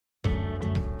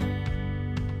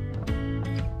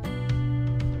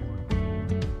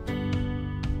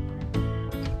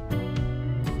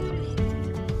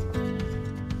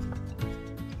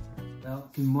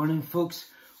Good morning, folks.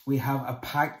 We have a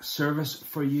packed service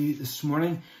for you this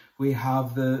morning. We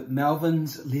have the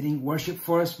Melvins leading worship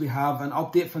for us. We have an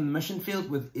update from the mission field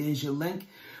with Asia Link.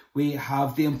 We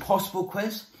have the Impossible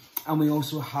quiz. And we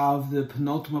also have the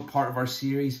penultimate part of our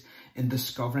series in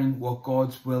discovering what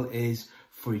God's will is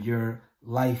for your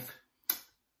life.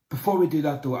 Before we do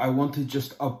that though, I want to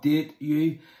just update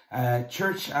you,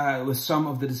 church, with some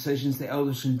of the decisions the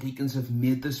elders and deacons have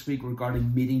made this week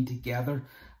regarding meeting together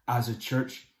as a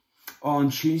church. On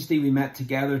Tuesday, we met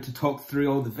together to talk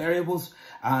through all the variables,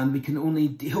 and we can only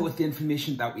deal with the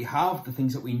information that we have, the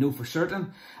things that we know for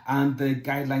certain, and the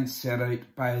guidelines set out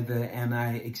by the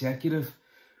NI executive.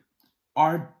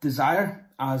 Our desire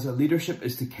as a leadership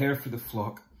is to care for the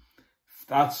flock.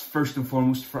 That's first and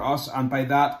foremost for us, and by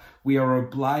that we are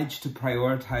obliged to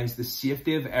prioritise the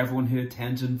safety of everyone who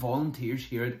attends and volunteers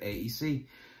here at AEC.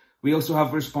 We also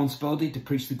have a responsibility to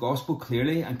preach the gospel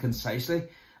clearly and concisely,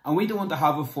 and we don't want to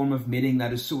have a form of meeting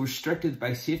that is so restricted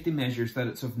by safety measures that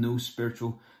it's of no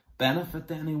spiritual benefit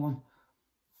to anyone.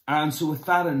 And so with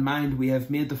that in mind, we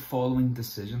have made the following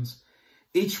decisions.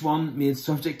 Each one made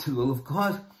subject to the will of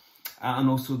God and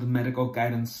also the medical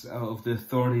guidance of the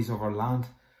authorities of our land.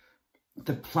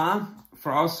 The plan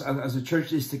for us as a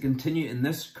church is to continue in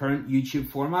this current YouTube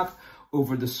format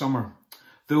over the summer.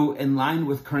 Though in line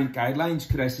with current guidelines,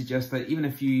 could I suggest that even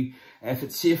if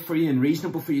it's safe for you and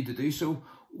reasonable for you to do so,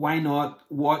 why not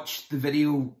watch the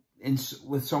video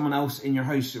with someone else in your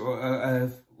house,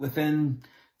 or within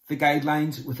the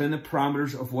guidelines, within the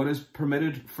parameters of what is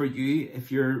permitted for you if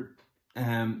your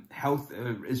health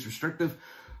is restrictive,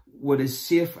 what is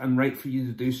safe and right for you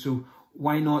to do so.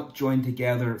 Why not join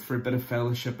together for a bit of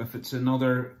fellowship? If it's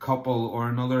another couple or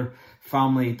another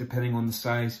family, depending on the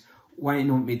size, why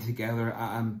not meet together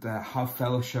and have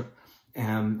fellowship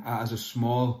as a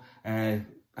small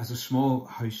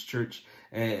house church,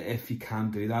 if you can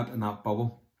do that in that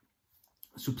bubble.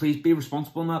 So please be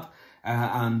responsible in that,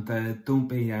 and don't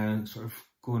be sort of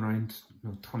going around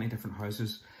 20 different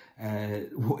houses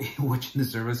watching the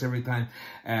service every time.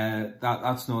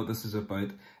 That's not what this is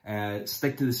about.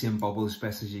 Stick to the same bubble as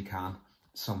best as you can,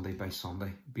 Sunday by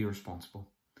Sunday. Be responsible.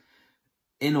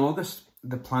 In August,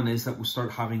 the plan is that we'll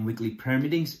start having weekly prayer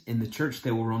meetings in the church.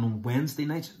 They will run on Wednesday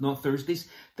nights, not Thursdays.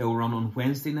 They will run on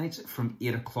Wednesday nights from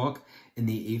 8 o'clock in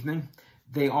the evening.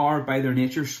 They are, by their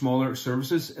nature, smaller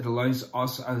services. It allows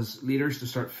us as leaders to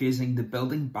start phasing the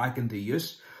building back into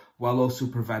use, while also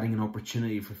providing an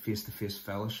opportunity for face-to-face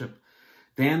fellowship.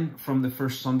 Then, from the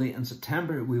first Sunday in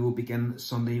September, we will begin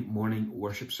Sunday morning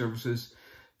worship services.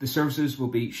 The services will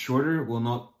be shorter, will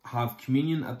not have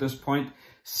communion at this point.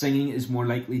 Singing is more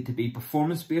likely to be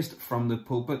performance-based from the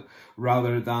pulpit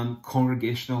rather than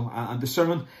congregational. And the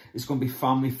sermon is going to be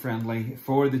family-friendly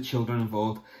for the children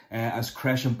involved, as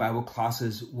creche and Bible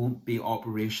classes won't be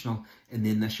operational in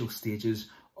the initial stages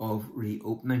of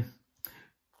reopening.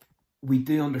 We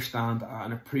do understand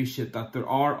and appreciate that there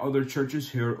are other churches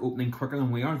who are opening quicker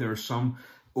than we are. There are some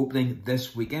opening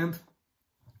this weekend.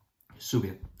 So be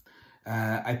it.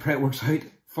 I pray it works out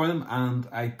for them, and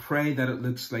I pray that it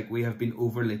looks like we have been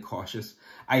overly cautious.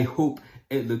 I hope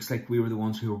it looks like we were the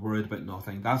ones who were worried about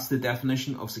nothing. That's the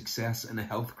definition of success in a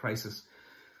health crisis.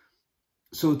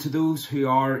 So to those who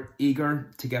are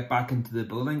eager to get back into the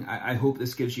building, I hope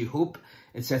this gives you hope.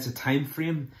 It sets a time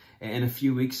frame. In a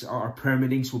few weeks, our prayer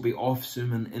meetings will be off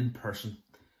Zoom and in person.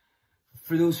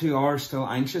 For those who are still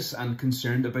anxious and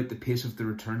concerned about the pace of the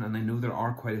return, and I know there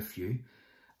are quite a few,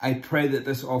 I pray that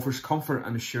this offers comfort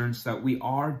and assurance that we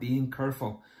are being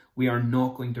careful. We are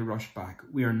not going to rush back.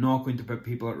 We are not going to put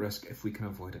people at risk if we can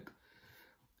avoid it.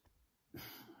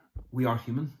 We are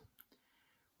human.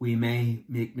 We may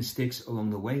make mistakes along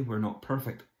the way. We're not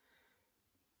perfect.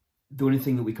 The only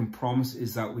thing that we can promise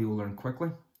is that we will learn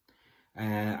quickly.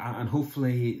 And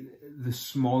hopefully the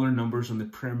smaller numbers on the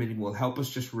prayer meeting will help us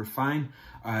just refine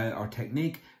our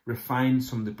technique, refine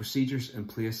some of the procedures in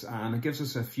place, and it gives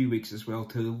us a few weeks as well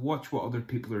to watch what other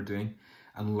people are doing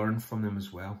and learn from them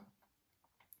as well.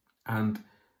 And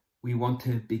we want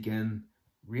to begin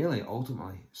really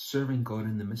ultimately serving God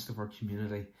in the midst of our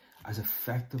community as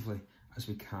effectively as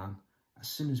we can, as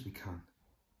soon as we can.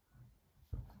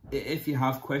 If you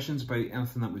have questions about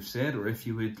anything that we've said, or if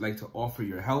you would like to offer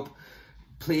your help,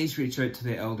 please reach out to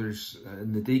the elders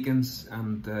and the deacons,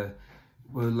 and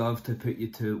we'll love to put you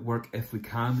to work if we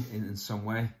can in some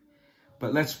way.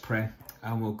 But let's pray,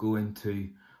 and we'll go into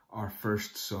our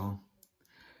first song.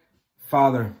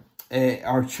 Father,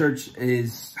 our church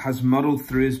has muddled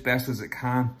through as best as it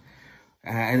can,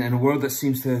 in a world that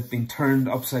seems to have been turned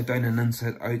upside down and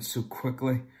inside out so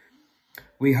quickly.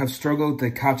 We have struggled to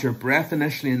catch our breath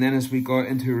initially, and then as we got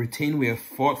into a routine, we have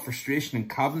fought frustration and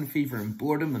cabin fever and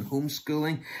boredom and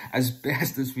homeschooling as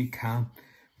best as we can.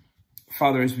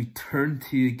 Father, as we turn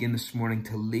to you again this morning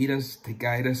to lead us, to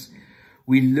guide us,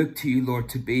 we look to you, Lord,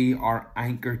 to be our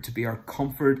anchor, to be our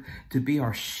comfort, to be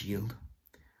our shield.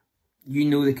 You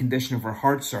know the condition of our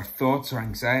hearts, our thoughts, our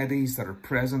anxieties that are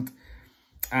present.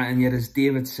 And yet, as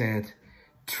David said,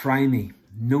 try me,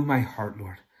 know my heart,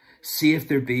 Lord. See if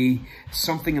there be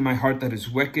something in my heart that is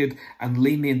wicked, and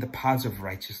lead me in the paths of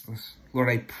righteousness. Lord,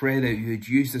 I pray that you would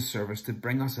use this service to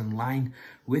bring us in line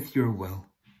with your will.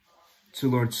 So,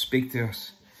 Lord, speak to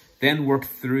us, then work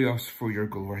through us for your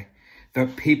glory.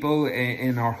 That people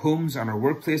in our homes and our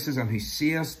workplaces and who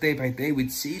see us day by day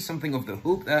would see something of the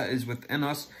hope that is within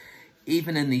us,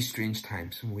 even in these strange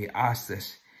times. And we ask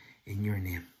this in your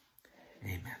name.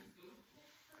 Amen.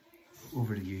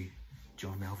 Over to you,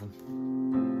 John Melvin.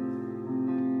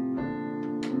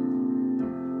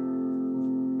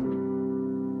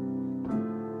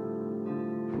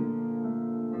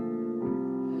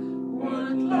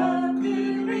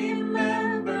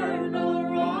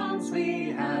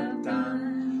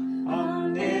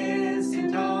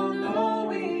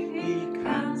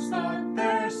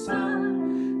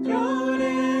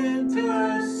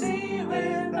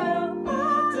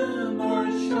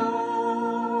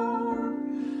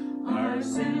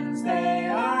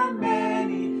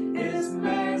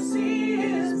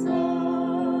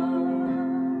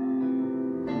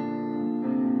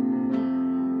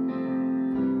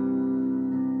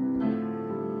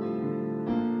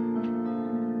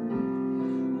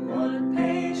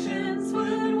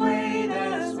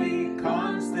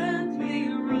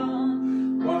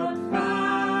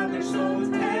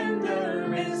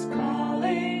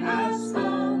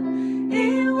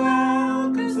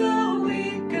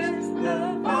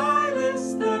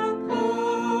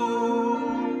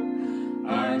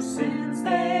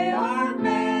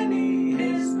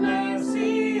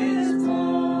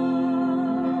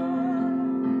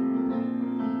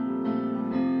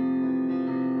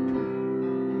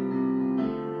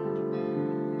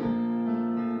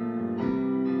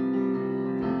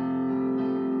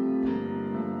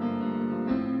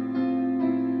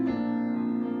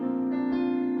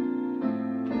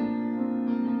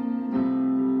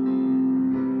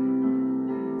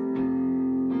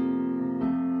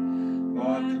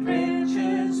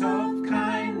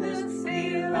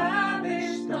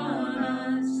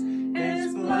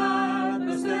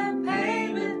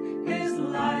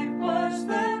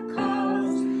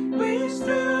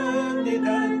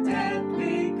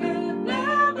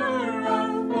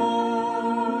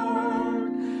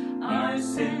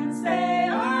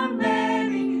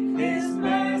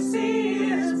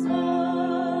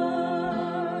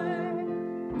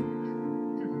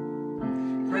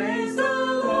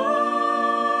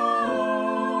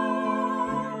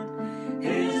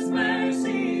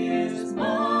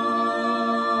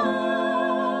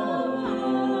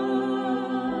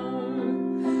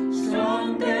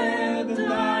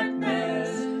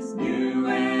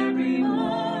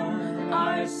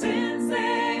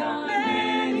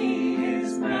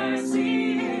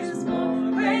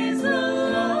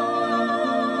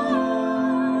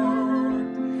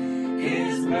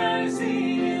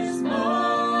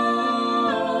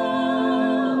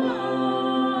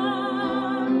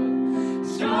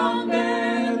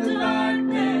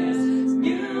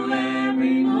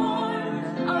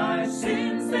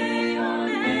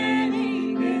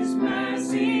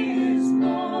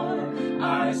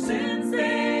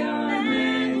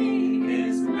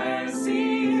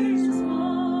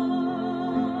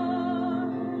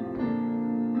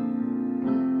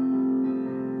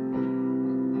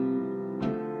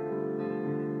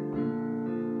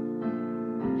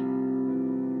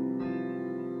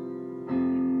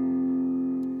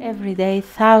 Every day,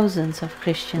 thousands of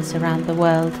Christians around the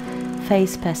world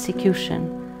face persecution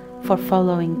for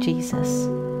following Jesus.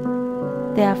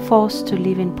 They are forced to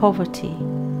live in poverty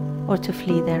or to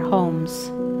flee their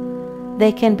homes.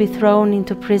 They can be thrown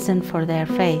into prison for their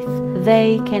faith.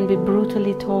 They can be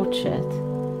brutally tortured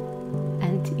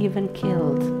and even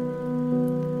killed.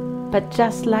 But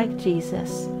just like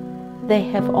Jesus, they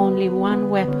have only one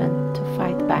weapon to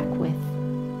fight back with: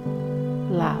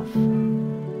 love.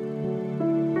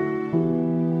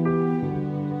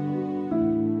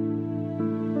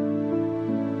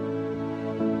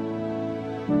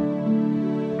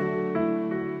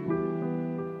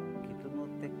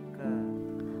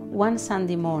 One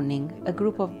Sunday morning, a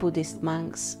group of Buddhist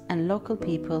monks and local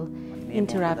people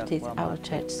interrupted our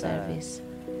church service.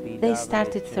 They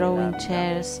started throwing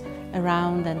chairs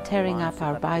around and tearing up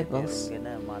our Bibles.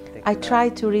 I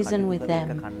tried to reason with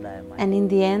them, and in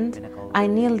the end, I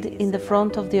kneeled in the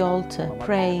front of the altar,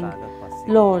 praying,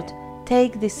 Lord,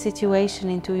 take this situation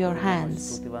into your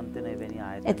hands.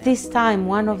 At this time,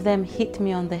 one of them hit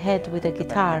me on the head with a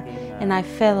guitar, and I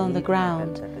fell on the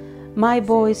ground. My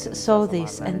boys saw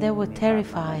this, and they were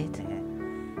terrified.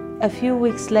 A few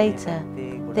weeks later,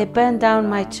 they burned down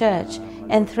my church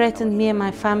and threatened me and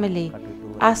my family,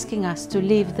 asking us to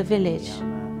leave the village.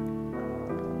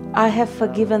 I have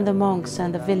forgiven the monks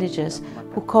and the villagers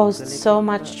who caused so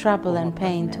much trouble and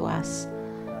pain to us.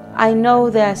 I know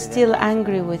they are still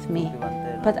angry with me,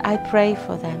 but I pray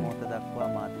for them.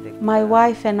 My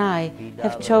wife and I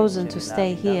have chosen to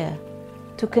stay here,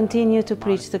 to continue to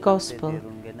preach the gospel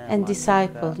and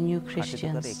disciple new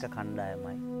Christians.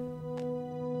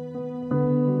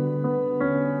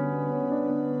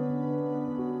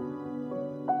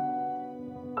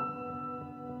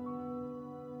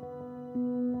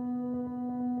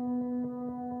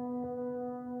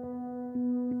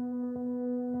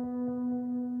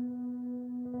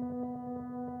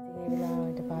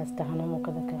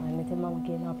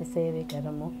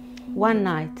 One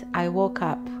night I woke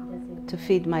up to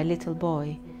feed my little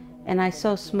boy, and I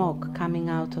saw smoke coming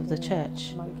out of the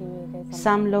church.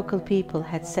 Some local people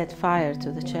had set fire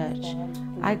to the church.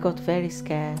 I got very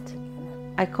scared.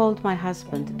 I called my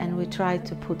husband and we tried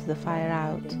to put the fire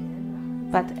out,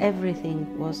 but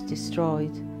everything was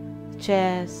destroyed. The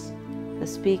chairs, the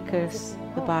speakers,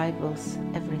 the Bibles,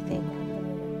 everything.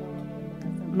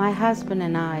 My husband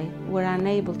and I were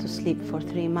unable to sleep for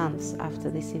 3 months after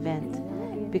this event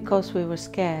because we were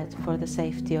scared for the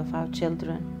safety of our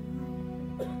children.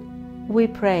 We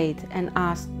prayed and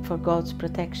asked for God's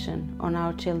protection on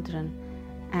our children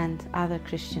and other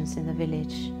Christians in the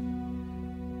village.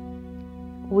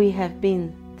 We have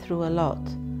been through a lot,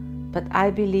 but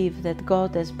I believe that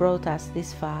God has brought us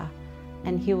this far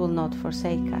and He will not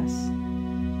forsake us.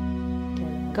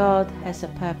 God has a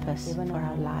purpose for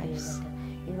our lives,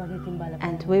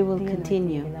 and we will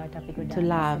continue to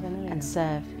love and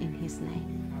serve in His name.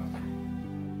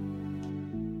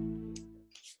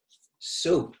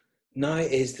 So, now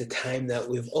is the time that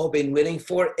we've all been waiting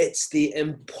for. It's the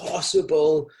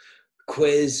impossible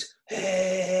quiz.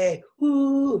 Hey,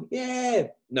 woo, yeah.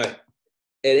 No,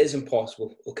 it is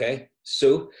impossible, okay?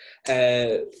 So,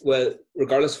 well,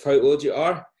 regardless of how old you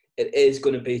are, it is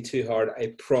going to be too hard.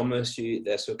 I promise you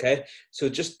this, okay? So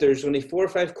there's only 4 or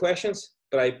 5 questions,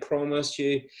 but I promise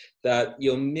you that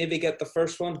you'll maybe get the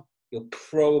first one. You'll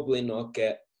probably not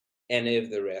get any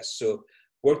of the rest. So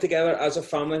work together as a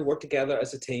family, work together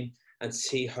as a team, and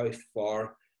see how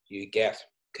far you get.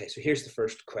 Okay, so here's the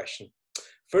first question.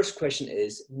 First question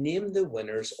is, name the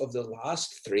winners of the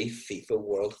last 3 FIFA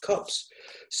World Cups.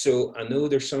 So I know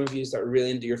there's some of you that are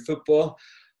really into your football.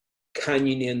 Can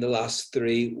you name the last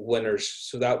 3 winners?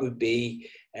 So that would be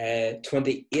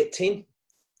 2018,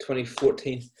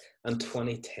 2014, and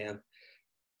 2010.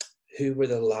 Who were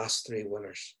the last 3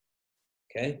 winners?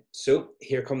 Okay, so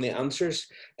here come the answers.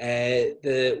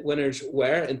 The winners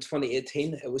were, in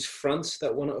 2018, it was France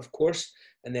that won it, of course,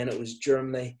 and then it was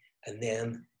Germany, and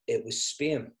then it was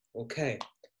Spain. Okay,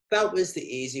 that was the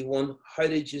easy one. How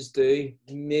did you do?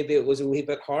 Maybe it was a wee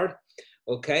bit hard.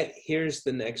 Okay, here's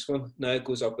the next one. Now it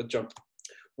goes up a jump.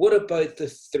 What about the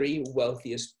 3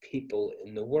 wealthiest people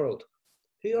in the world?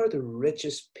 Who are the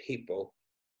richest people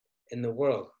in the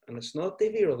world? And it's not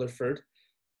Davy Rutherford,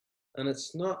 and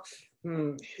it's not...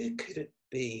 who could it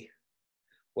be?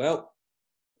 Well,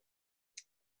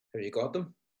 have you got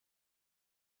them?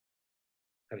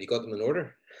 Have you got them in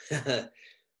order?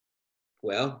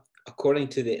 Well, according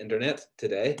to the internet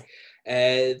today,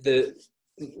 the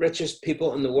richest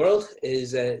people in the world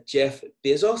is Jeff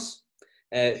Bezos,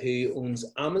 who owns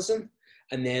Amazon,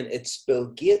 and then it's Bill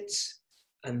Gates,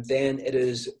 and then it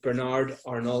is Bernard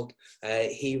Arnault.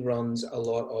 He runs a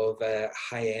lot of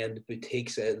high-end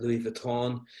boutiques, Louis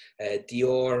Vuitton,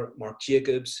 Dior, Marc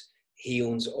Jacobs. He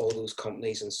owns all those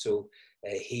companies, and so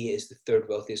he is the 3rd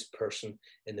wealthiest person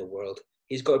in the world.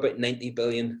 He's got about 90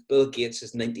 billion. Bill Gates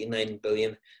is 99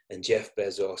 billion, and Jeff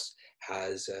Bezos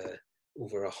has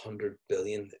over 100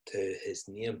 billion to his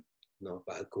name. Not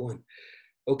bad going.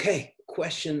 Okay,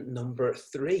 question number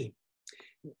 3.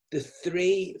 The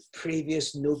 3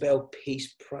 previous Nobel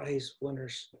Peace Prize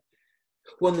winners,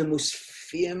 one of the most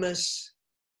famous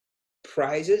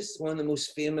prizes, one of the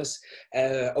most famous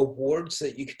awards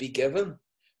that you could be given.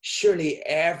 Surely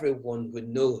everyone would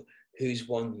know who's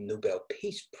won the Nobel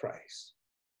Peace Prize.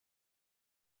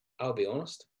 I'll be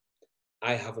honest,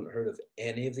 I haven't heard of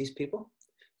any of these people,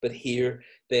 but here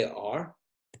they are.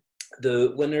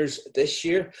 The winners this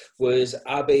year was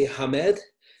Abiy Ahmed,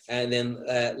 And then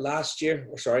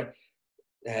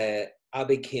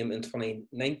Abby came in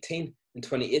 2019. In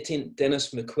 2018,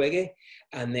 Dennis Mukwege.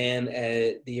 And then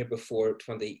the year before,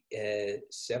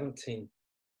 2017,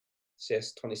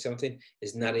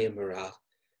 is Nadia Murad.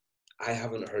 I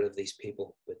haven't heard of these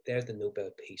people, but they're the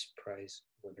Nobel Peace Prize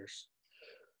winners.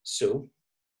 So,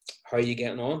 how are you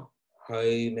getting on? How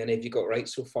many have you got right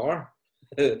so far?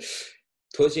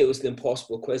 Told you it was the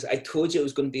impossible quiz. I told you it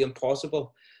was going to be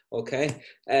impossible. Okay.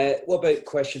 What about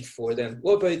question 4 then?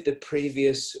 What about the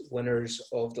previous winners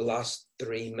of the last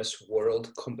 3 Miss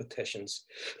World competitions?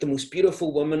 The most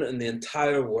beautiful woman in the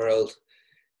entire world.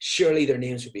 Surely their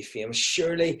names would be famous.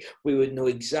 Surely we would know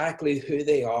exactly who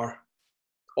they are.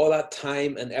 All that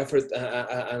time and effort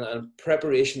and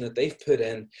preparation that they've put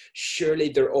in, surely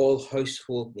they're all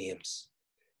household names.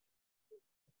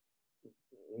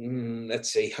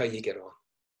 Let's see how you get on.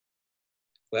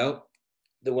 Well,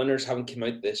 the winners haven't come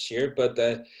out this year, but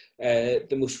the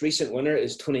most recent winner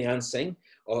is Tony Ann Singh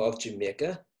of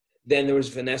Jamaica. Then there was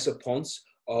Vanessa Ponce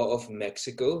of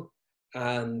Mexico.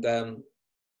 And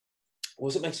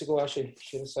was it Mexico, actually?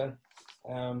 Should I say?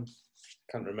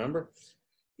 Can't remember.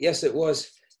 Yes, it was.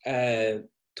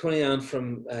 Tony Ann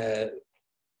from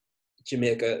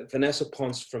Jamaica, Vanessa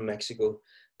Ponce from Mexico,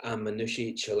 and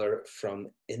Manushi Chiller from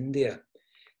India.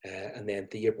 And then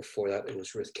the year before that, it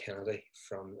was Ruth Kennedy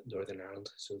from Northern Ireland.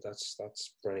 So that's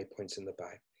brownie points in the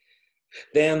bag.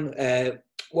 Then,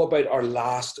 what about our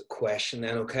last question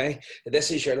then, okay? This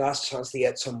is your last chance to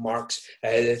get some marks,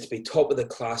 to be top of the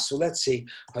class. So let's see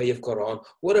how you've got on.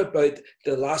 What about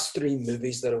the last 3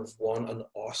 movies that have won an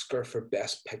Oscar for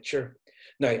Best Picture?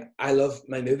 Now, I love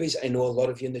my movies. I know a lot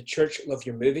of you in the church love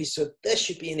your movies, so this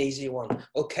should be an easy one,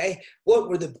 okay? What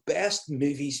were the best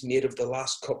movies made of the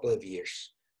last couple of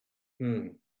years?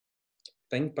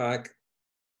 Think back.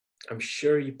 I'm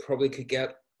sure you probably could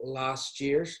get last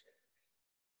year's.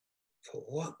 But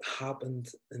what happened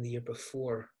in the year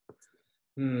before?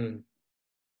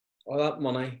 All that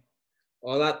money,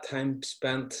 all that time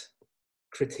spent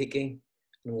critiquing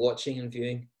and watching and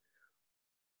viewing.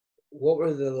 What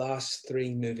were the last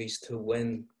 3 movies to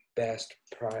win Best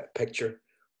Picture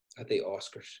at the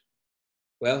Oscars?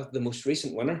 Well, the most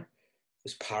recent winner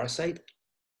was Parasite,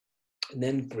 and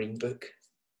then Green Book,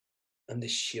 and The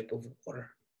Shape of Water.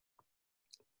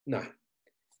 Now,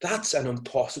 that's an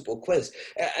impossible quiz.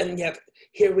 And yet,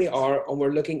 here we are, and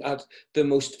we're looking at the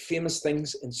most famous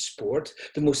things in sport,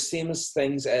 the most famous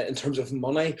things in terms of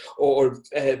money, or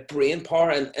brain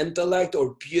power and intellect,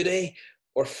 or beauty,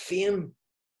 or fame.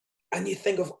 And you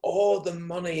think of all the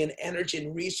money and energy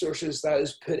and resources that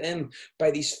is put in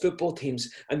by these football teams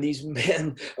and these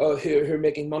men who are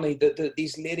making money,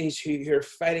 these ladies who are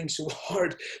fighting so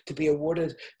hard to be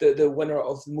awarded the winner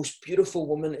of the most beautiful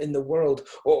woman in the world,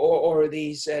 or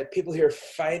these people who are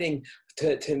fighting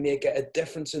to make a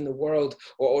difference in the world,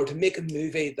 or to make a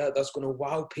movie that's going to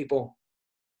wow people.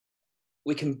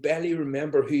 We can barely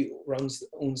remember who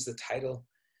owns the title,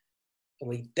 and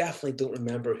we definitely don't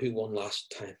remember who won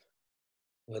last time.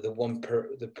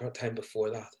 The time before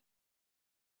that.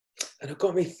 And it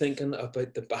got me thinking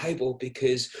about the Bible,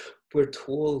 because we're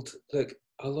told, look,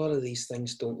 a lot of these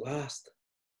things don't last.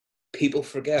 People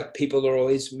forget. People are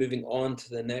always moving on to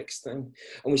the next thing.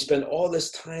 And we spend all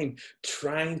this time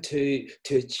trying to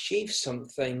achieve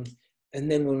something.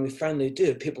 And then when we finally do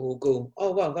it, people will go,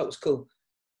 oh, wow, that was cool.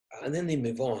 And then they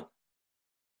move on.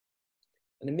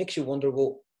 And it makes you wonder,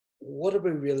 well, what are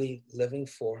we really living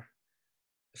for?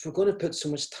 If we're going to put so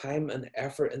much time and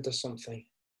effort into something,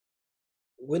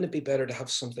 wouldn't it be better to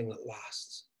have something that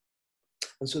lasts?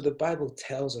 And so the Bible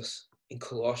tells us in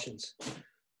Colossians,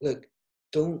 look,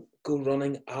 don't go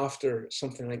running after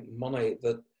something like money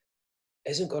that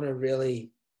isn't going to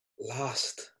really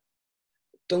last.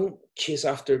 Don't chase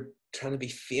after trying to be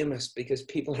famous, because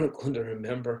people aren't going to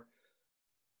remember.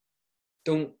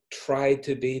 Don't try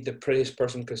to be the prettiest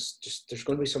person, because there's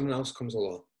going to be someone else comes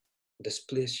along and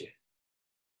displace you.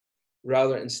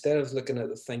 Rather, instead of looking at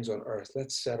the things on earth,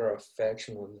 let's set our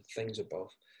affection on the things above.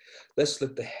 Let's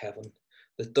look to heaven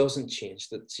that doesn't change,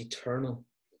 that's eternal.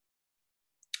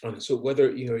 And so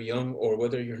whether you're young or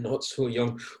whether you're not so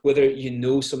young, whether you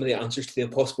know some of the answers to the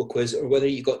impossible quiz or whether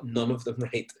you got none of them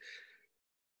right,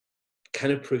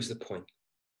 kind of proves the point.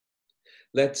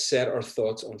 Let's set our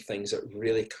thoughts on things that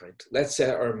really count. Let's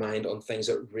set our mind on things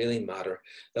that really matter,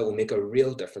 that will make a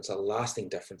real difference, a lasting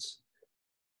difference.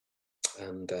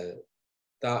 And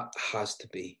that has to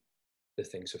be the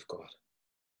things of God.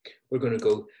 We're going to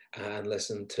go and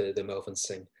listen to the Melvins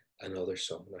sing another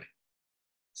song now.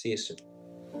 See you soon.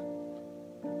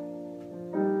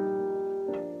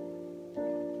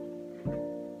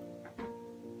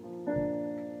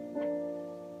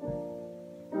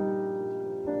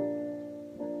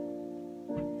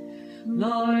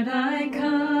 Lord, I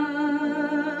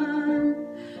come,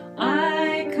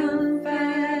 I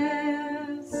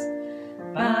confess,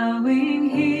 bowing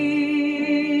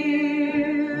here,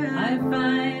 I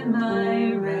find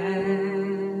my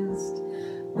rest.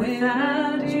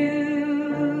 Without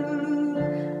you,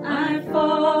 I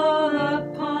fall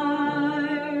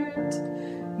apart.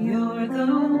 You're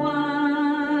the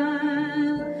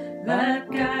one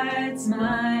that guides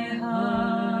my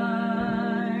heart.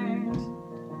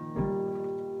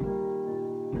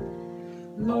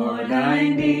 Lord, I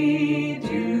need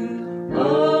you.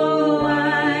 Oh,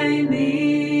 I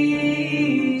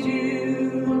need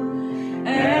you.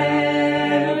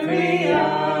 Every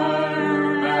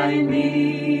hour I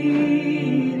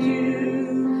need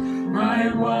you.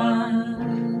 My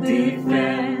one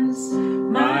defense,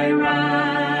 my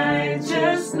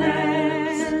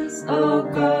righteousness. Oh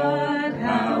God,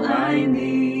 how I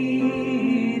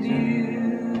need you.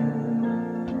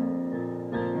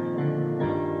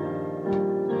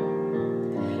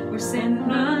 Where sin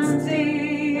runs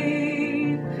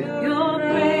deep, your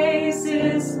grace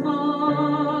is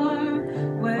more.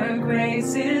 Where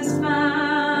grace is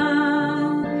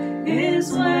found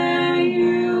is where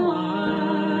you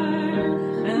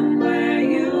are. And where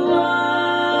you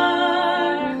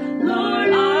are,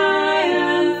 Lord, I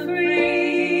am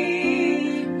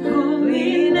free.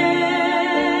 Holiness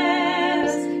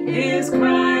is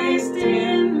Christ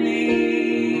in me.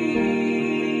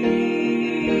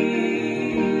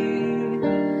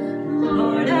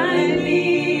 Lord, I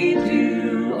need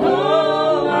you.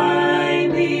 Oh, I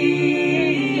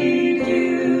need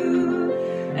you.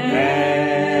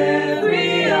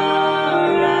 Every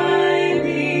hour I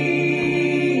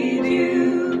need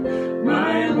you.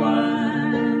 My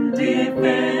one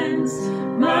defense,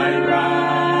 my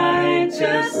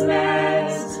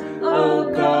righteousness. Oh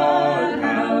God,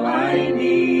 how I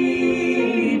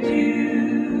need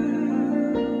you.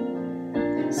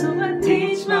 So I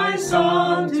teach my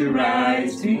song to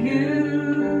rise to you.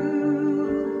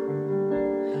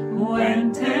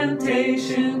 When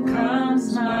temptation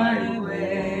comes my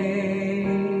way,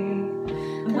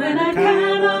 and when I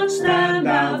cannot stand,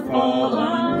 I'll fall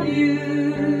on you.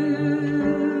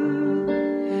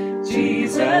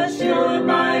 Jesus, you're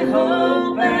my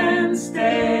hope and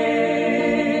stay.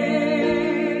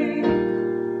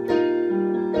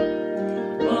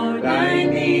 Lord, I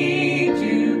need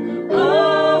you.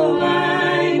 Oh,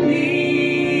 I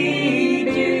need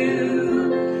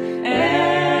you.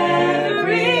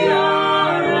 Every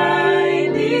hour I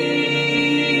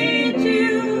need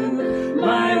you.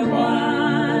 My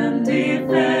one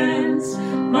defense,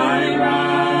 my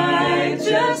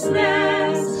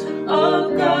righteousness.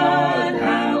 Oh God,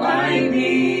 how I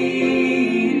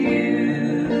need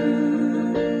you.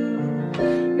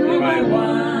 You're my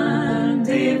one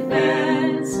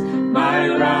defense, my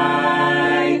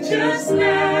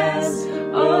righteousness.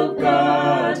 Oh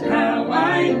God, how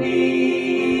I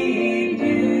need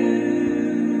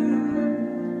you.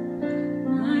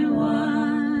 My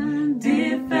one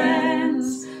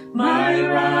defense, my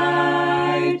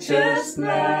righteousness.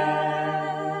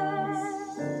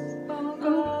 Oh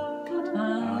God,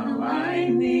 how I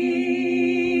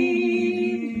need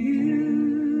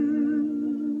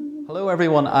you. Hello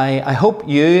everyone, I hope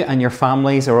you and your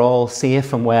families are all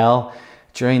safe and well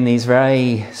during these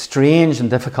very strange and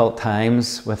difficult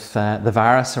times with the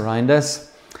virus around us.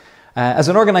 As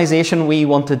an organisation, we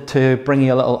wanted to bring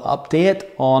you a little update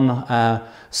on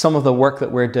some of the work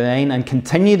that we're doing and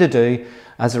continue to do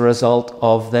as a result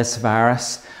of this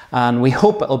virus. And we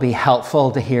hope it'll be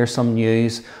helpful to hear some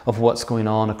news of what's going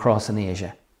on across in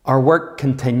Asia. Our work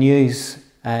continues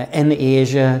in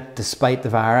Asia despite the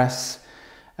virus.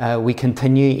 We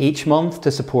continue each month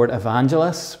to support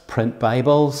evangelists, print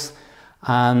Bibles,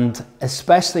 and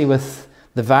especially with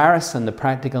the virus and the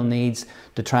practical needs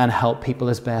to try and help people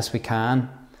as best we can.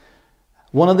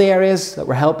 One of the areas that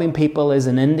we're helping people is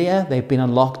in India. They've been on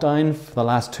lockdown for the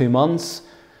last 2 months.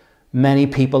 Many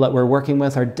people that we're working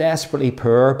with are desperately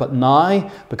poor, but now,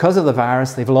 because of the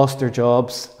virus, they've lost their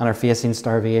jobs and are facing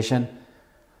starvation.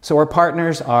 So our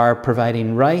partners are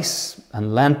providing rice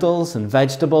and lentils and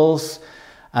vegetables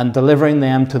and delivering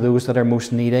them to those that are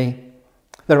most needy.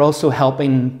 They're also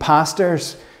helping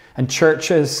pastors and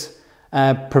churches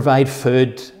provide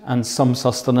food and some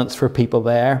sustenance for people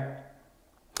there.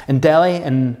 In Delhi,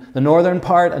 in the northern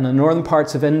part and the northern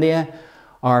parts of India,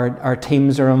 our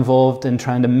teams are involved in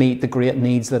trying to meet the great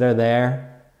needs that are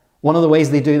there. One of the ways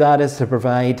they do that is to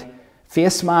provide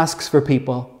face masks for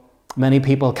people. Many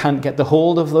people can't get the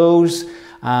hold of those,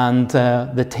 and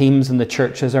the teams and the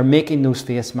churches are making those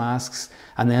face masks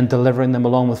and then delivering them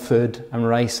along with food and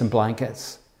rice and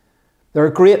blankets. There are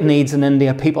great needs in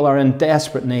India. People are in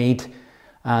desperate need.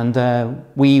 And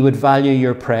we would value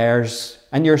your prayers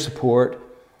and your support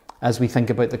as we think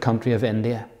about the country of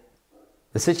India.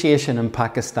 The situation in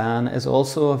Pakistan is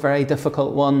also a very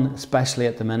difficult one, especially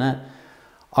at the minute.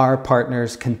 Our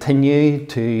partners continue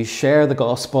to share the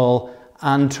gospel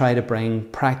and try to bring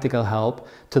practical help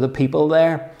to the people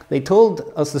there. They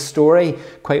told us the story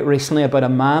quite recently about a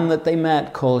man that they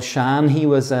met called Shan. He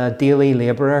was a daily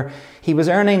labourer. He was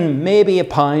earning maybe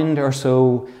 £1 or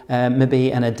so,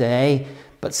 maybe in a day.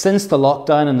 But since the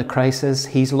lockdown and the crisis,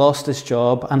 he's lost his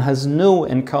job and has no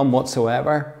income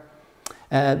whatsoever.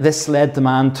 This led the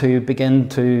man to begin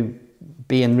to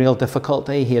be in real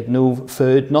difficulty. He had no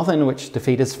food, nothing which to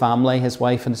feed his family, his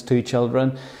wife and his 2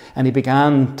 children. And he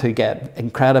began to get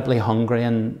incredibly hungry,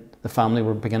 and the family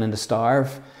were beginning to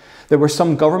starve. There were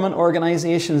some government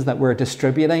organisations that were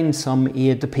distributing some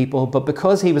aid to people, but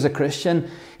because he was a Christian,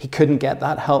 he couldn't get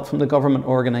that help from the government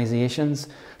organisations.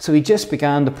 So he just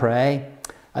began to pray.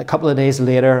 A couple of days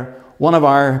later, one of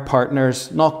our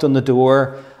partners knocked on the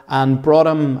door and brought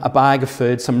him a bag of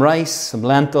food, some rice, some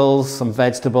lentils, some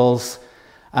vegetables.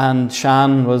 And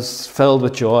Shan was filled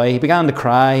with joy. He began to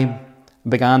cry,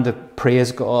 began to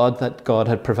praise God that God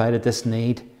had provided this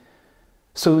need.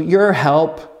 So your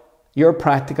help, your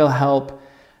practical help,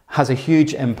 has a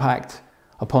huge impact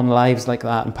upon lives like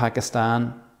that in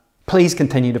Pakistan. Please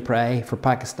continue to pray for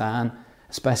Pakistan,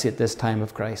 especially at this time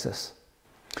of crisis.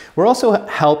 We're also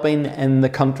helping in the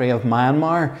country of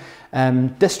Myanmar,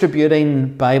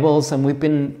 distributing Bibles, and we've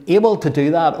been able to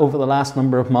do that over the last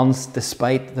number of months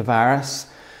despite the virus.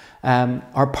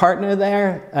 Our partner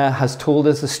there has told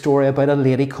us a story about a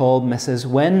lady called Mrs.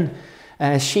 Wynne.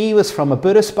 She was from a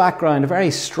Buddhist background, a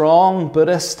very strong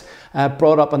Buddhist,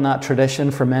 brought up in that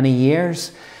tradition for many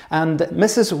years. And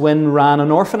Mrs. Wynne ran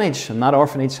an orphanage, and that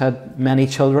orphanage had many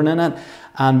children in it.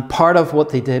 And part of what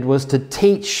they did was to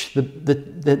teach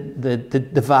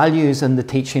the values and the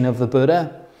teaching of the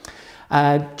Buddha.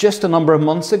 Just a number of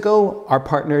months ago, our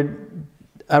partner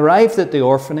arrived at the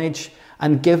orphanage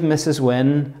and gave Mrs.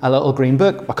 Wynne a little green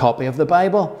book, a copy of the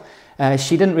Bible.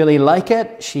 She didn't really like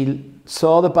it. She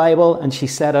saw the Bible and she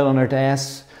set it on her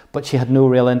desk, but she had no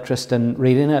real interest in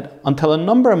reading it until a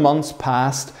number of months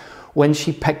passed when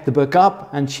she picked the book up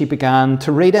and she began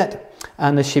to read it.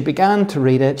 And as she began to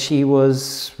read it, she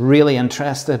was really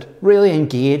interested, really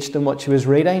engaged in what she was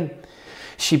reading.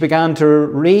 She began to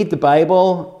read the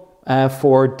Bible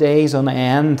for days on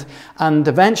end, and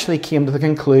eventually came to the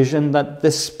conclusion that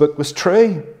this book was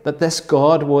true, that this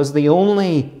God was the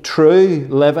only true,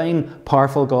 living,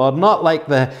 powerful God, not like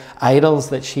the idols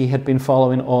that she had been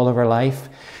following all of her life.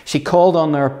 She called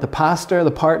on the pastor,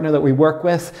 the partner that we work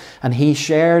with, and he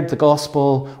shared the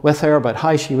gospel with her about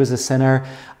how she was a sinner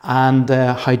and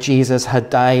how Jesus had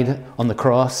died on the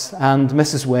cross. And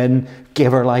Mrs. Wynne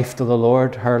gave her life to the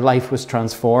Lord. Her life was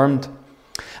transformed.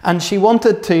 And she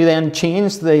wanted to then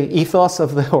change the ethos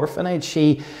of the orphanage.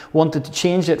 She wanted to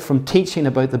change it from teaching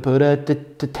about the Buddha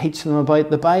to teach them about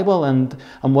the Bible and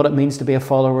what it means to be a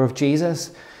follower of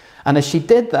Jesus. And as she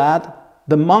did that,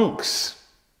 the monks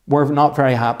were not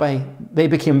very happy. They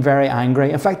became very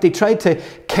angry. In fact, they tried to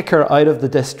kick her out of the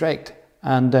district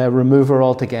and remove her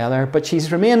altogether. But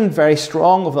she's remained very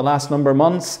strong over the last number of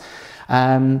months.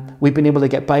 We've been able to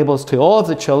get Bibles to all of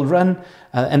the children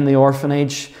in the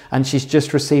orphanage, and she's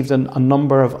just received a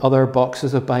number of other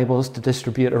boxes of Bibles to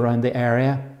distribute around the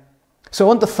area. So I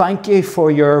want to thank you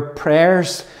for your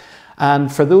prayers,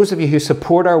 and for those of you who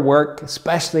support our work,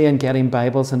 especially in getting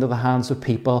Bibles into the hands of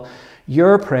people.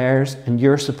 Your prayers and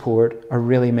your support are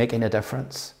really making a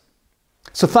difference.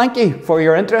 So thank you for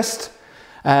your interest.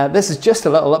 This is just a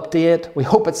little update. We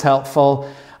hope it's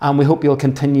helpful, and we hope you'll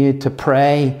continue to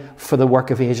pray for the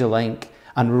work of AsiaLink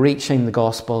and reaching the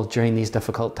gospel during these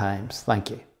difficult times. Thank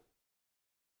you.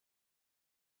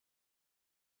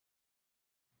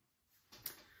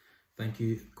 Thank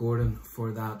you, Gordon,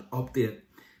 for that update.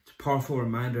 It's a powerful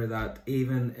reminder that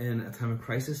even in a time of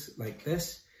crisis like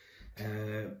this,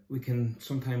 we can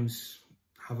sometimes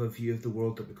have a view of the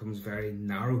world that becomes very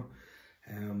narrow.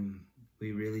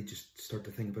 We really just start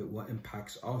to think about what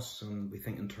impacts us, and we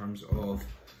think in terms of,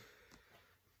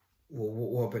 well,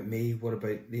 what about me? What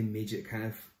about the immediate kind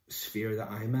of sphere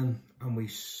that I'm in? And we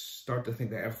start to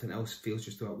think that everything else feels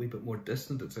just a wee bit more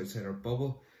distant. It's outside our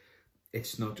bubble.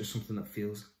 It's not just something that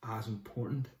feels as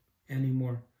important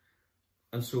anymore.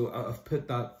 And so I've put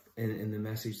that in the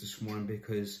message this morning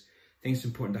because I think it's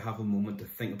important to have a moment to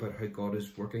think about how God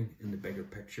is working in the bigger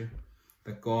picture.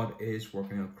 That God is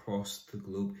working across the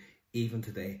globe, even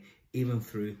today, even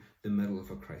through the middle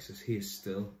of a crisis. He is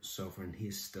still sovereign. He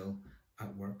is still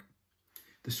at work.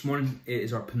 This morning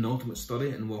is our penultimate study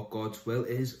in what God's will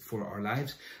is for our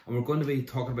lives. And we're going to be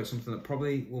talking about something that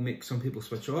probably will make some people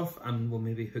switch off and will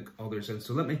maybe hook others in.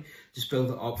 So let me just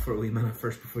build it up for a wee minute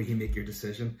first before you make your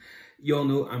decision. You all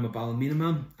know I'm a Ballymena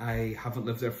man. I haven't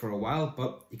lived there for a while,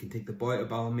 but you can take the boy out of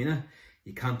Ballymena.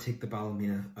 You can't take the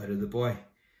Ballymena out of the boy.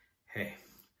 Hey.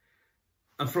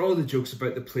 And for all the jokes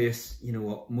about the place, you know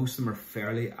what, most of them are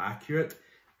fairly accurate.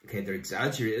 Okay, they're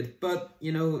exaggerated, but,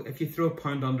 you know, if you throw a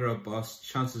pound under a bus,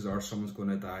 chances are someone's going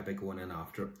to die by going in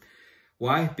after it.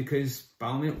 Why? Because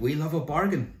Ballymena, we love a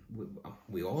bargain.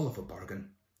 We all love a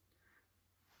bargain.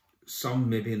 Some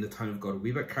maybe in the town have got a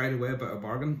wee bit carried away about a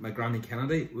bargain. My Granny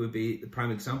Kennedy would be the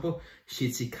prime example.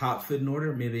 She'd see cat food in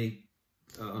order, maybe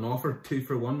an offer 2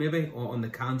 for 1 maybe on the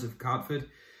cans of cat food.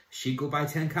 She'd go buy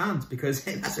 10 cans because,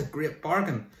 hey, that's a great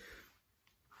bargain.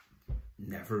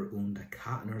 Never owned a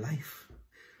cat in her life.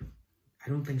 I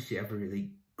don't think she ever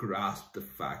really grasped the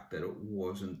fact that it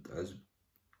wasn't as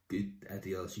good a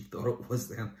deal as she thought it was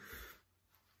then.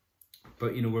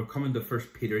 But, you know, we're coming to 1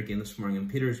 Peter again this morning, and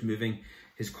Peter's moving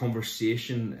his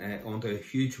conversation onto a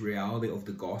huge reality of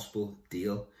the gospel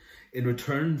deal. In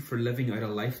return for living out a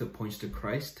life that points to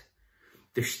Christ,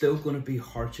 there's still going to be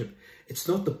hardship. It's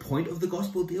not the point of the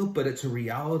gospel deal, but it's a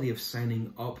reality of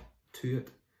signing up to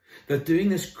it. That doing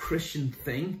this Christian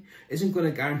thing isn't going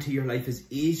to guarantee your life is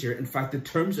easier. In fact, the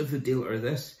terms of the deal are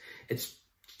this: it's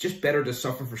just better to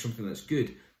suffer for something that's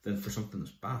good than for something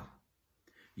that's bad.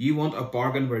 You want a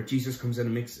bargain where Jesus comes in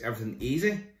and makes everything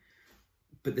easy,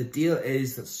 but the deal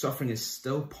is that suffering is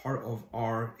still part of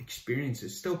our experience,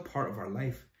 it's still part of our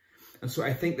life. And so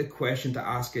I think the question to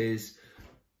ask is,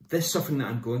 this suffering that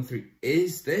I'm going through,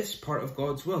 is this part of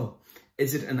God's will?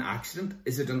 Is it an accident?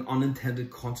 Is it an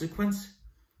unintended consequence?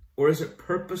 Or is it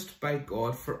purposed by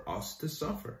God for us to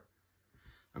suffer?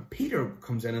 And Peter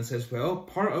comes in and says, well,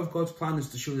 part of God's plan is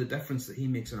to show the difference that he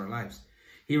makes in our lives.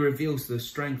 He reveals the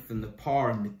strength and the power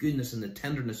and the goodness and the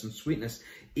tenderness and sweetness,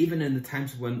 even in the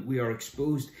times when we are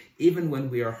exposed, even when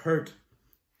we are hurt.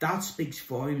 That speaks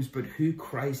volumes about who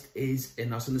Christ is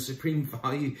in us and the supreme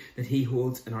value that he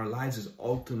holds in our lives as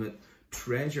ultimate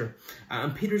treasure.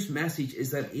 And Peter's message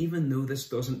is that even though this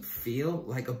doesn't feel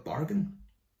like a bargain,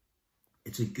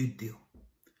 it's a good deal.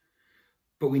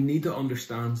 But we need to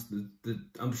understand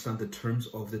the terms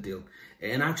of the deal.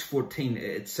 In Acts 14,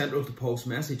 it's central to Paul's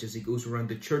message as he goes around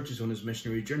the churches on his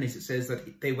missionary journeys. It says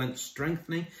that they went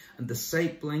strengthening and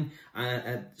discipling,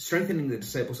 strengthening the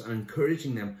disciples and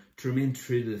encouraging them to remain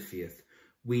true to the faith.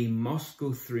 We must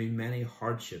go through many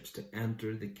hardships to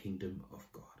enter the kingdom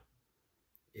of God.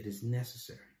 It is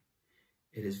necessary.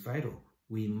 It is vital.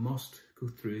 We must go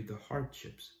through the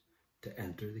hardships to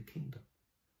enter the kingdom.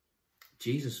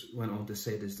 Jesus went on to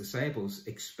say to his disciples,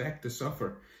 expect to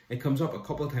suffer. It comes up a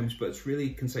couple of times, but it's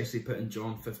really concisely put in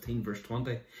John 15, verse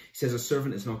 20. He says, a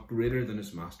servant is not greater than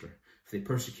his master. If they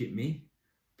persecute me,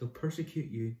 they'll persecute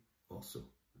you also.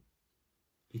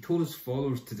 He told his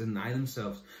followers to deny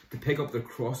themselves, to pick up their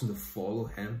cross and to follow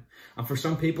him. And for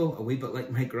some people, a wee bit like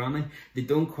my granny, they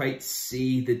don't quite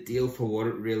see the deal for what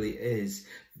it really is.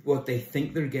 What they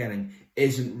think they're getting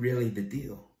isn't really the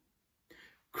deal.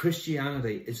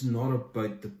 Christianity is not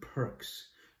about the perks.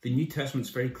 The New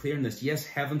Testament's very clear in this. Yes,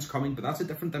 heaven's coming, but that's a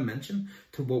different dimension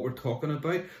to what we're talking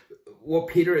about. What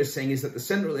Peter is saying is that the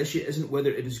central issue isn't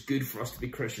whether it is good for us to be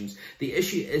Christians. The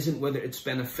issue isn't whether it's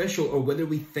beneficial or whether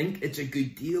we think it's a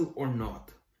good deal or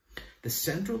not. The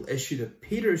central issue that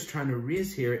Peter is trying to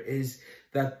raise here is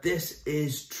that this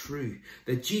is true.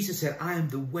 That Jesus said, I am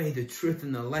the way, the truth,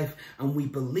 and the life, and we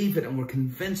believe it and we're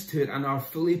convinced to it and are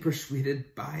fully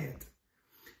persuaded by it.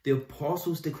 The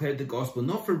apostles declared the gospel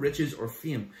not for riches or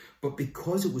fame, but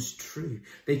because it was true.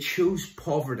 They chose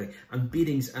poverty and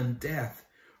beatings and death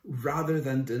rather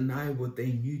than deny what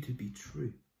they knew to be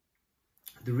true.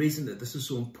 The reason that this is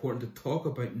so important to talk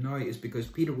about now is because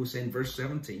Peter will say in verse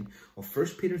 17 of 1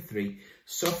 Peter 3,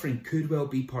 suffering could well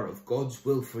be part of God's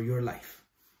will for your life.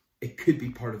 It could be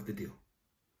part of the deal.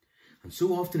 And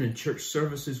so often in church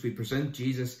services, we present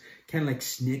Jesus kind of like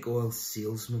snake oil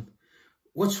salesman.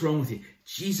 What's wrong with you?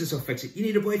 Jesus will fix it. You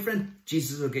need a boyfriend?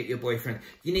 Jesus will get you a boyfriend.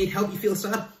 You need help? You feel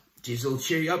sad? Jesus will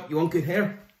cheer you up. You want good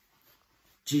hair?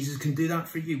 Jesus can do that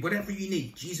for you. Whatever you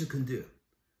need, Jesus can do it.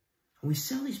 And we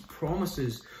sell these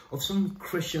promises of some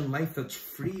Christian life that's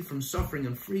free from suffering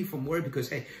and free from worry because,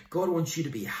 hey, God wants you to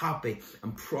be happy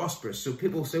and prosperous. So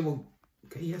people will say, well,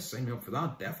 okay, yes, sign me up for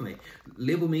that, definitely.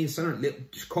 Label me a sinner.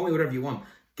 Just call me whatever you want.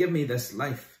 Give me this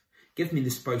life. Give me the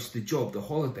spouse, the job, the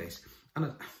holidays.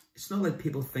 And it's not like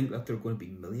people think that they're going to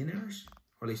be millionaires,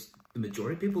 or at least the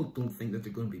majority of people don't think that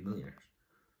they're going to be millionaires.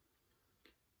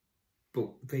 But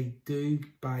they do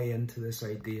buy into this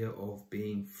idea of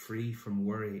being free from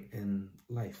worry in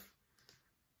life.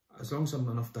 As long as I'm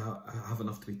enough to have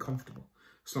enough to be comfortable,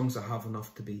 as long as I have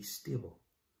enough to be stable.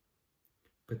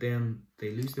 But then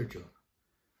they lose their job,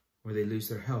 or they lose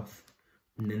their health,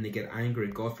 and then they get angry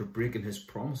at God for breaking his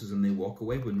promises and they walk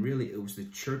away, when really it was the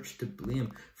church to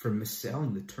blame for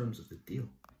misselling the terms of the deal.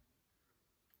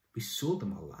 We sold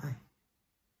them a lie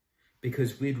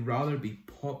because we'd rather be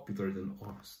popular than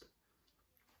honest.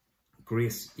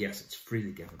 Grace, yes, it's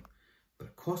freely given, but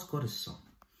it cost God his son,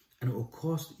 and it will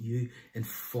cost you in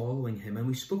following him. And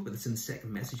we spoke about this in the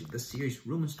second message of this series,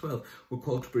 Romans 12. We're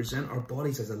called to present our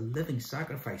bodies as a living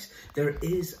sacrifice. There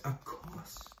is a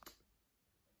cost.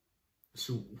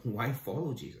 So why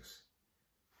follow Jesus?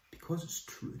 Because it's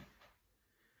true.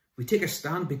 We take a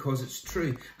stand because it's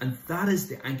true, and that is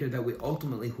the anchor that we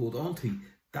ultimately hold on to.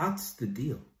 That's the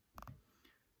deal.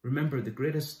 Remember, the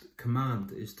greatest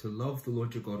command is to love the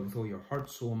Lord your God with all your heart,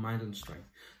 soul, mind, and strength.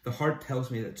 The heart tells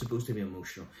me that it's supposed to be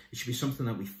emotional. It should be something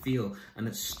that we feel and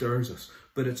it stirs us.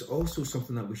 But it's also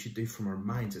something that we should do from our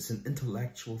minds. It's an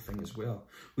intellectual thing as well.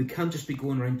 We can't just be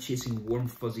going around chasing warm,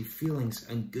 fuzzy feelings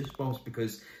and goosebumps,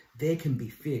 because they can be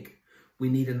fake. We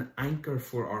need an anchor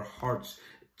for our hearts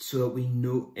so that we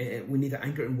know, we need an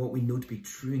anchor in what we know to be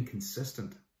true and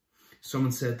consistent.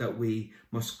 Someone said that we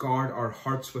must guard our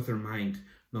hearts with our mind,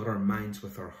 not our minds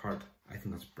with our heart. I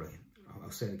think that's brilliant.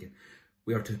 I'll say it again.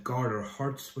 We are to guard our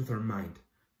hearts with our mind,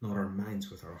 not our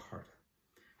minds with our heart.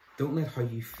 Don't let how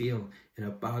you feel in a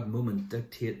bad moment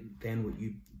dictate then what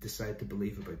you decide to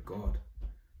believe about God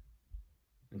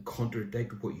and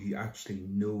contradict what you actually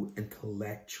know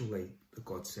intellectually that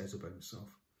God says about himself.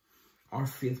 Our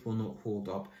faith will not hold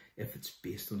up if it's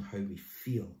based on how we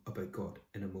feel about God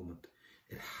in a moment.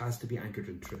 It has to be anchored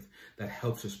in truth that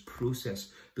helps us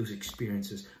process those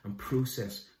experiences and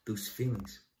process those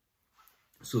feelings.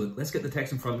 So let's get the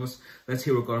text in front of us. Let's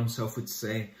hear what God himself would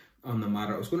say on the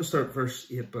matter. I was going to start verse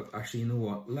 8, but actually, you know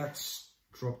what? Let's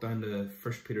drop down to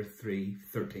 1 Peter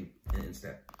 3:13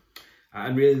 instead.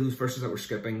 And really, those verses that we're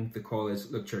skipping, the call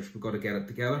is, look, church, we've got to get it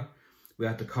together. We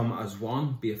have to come as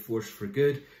one, be a force for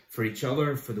good, for each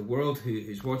other, for the world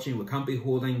who's watching. We can't be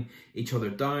holding each other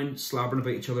down, slabbering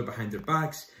about each other behind their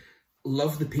backs.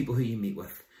 Love the people who you meet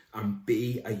with and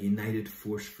be a united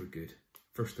force for good.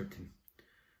 Verse 13.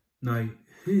 Now,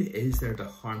 who is there to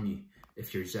harm you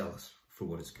if you're zealous for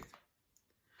what is good?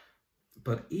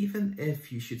 But even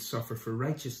if you should suffer for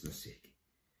righteousness' sake,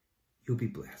 you'll be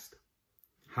blessed.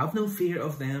 Have no fear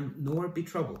of them, nor be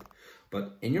troubled,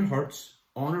 but in your hearts,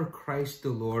 honour Christ the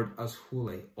Lord as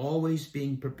holy, always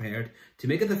being prepared to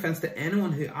make a defence to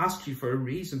anyone who asks you for a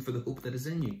reason for the hope that is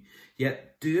in you.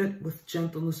 Yet do it with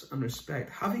gentleness and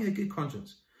respect, having a good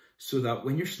conscience, so that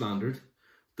when you're slandered,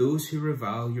 those who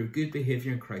revile your good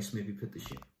behaviour in Christ may be put to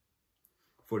shame.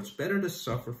 For it's better to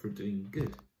suffer for doing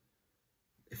good,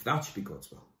 if that should be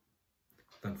God's will,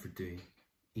 than for doing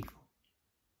evil.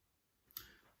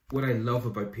 What I love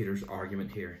about Peter's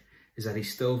argument here is that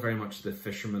he's still very much the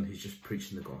fisherman who's just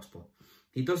preaching the gospel.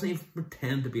 He doesn't even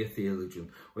pretend to be a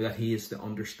theologian or that he is the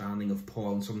understanding of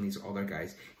Paul and some of these other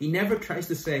guys. He never tries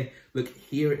to say, look,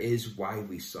 here is why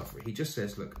we suffer. He just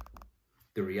says, look,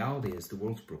 the reality is the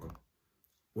world's broken.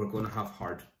 We're going to have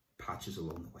hard patches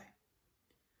along the way.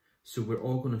 So we're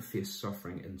all going to face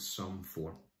suffering in some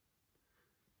form.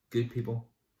 Good people,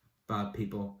 bad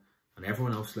people, and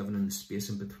everyone else living in the space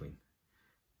in between.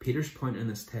 Peter's point in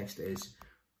this text is,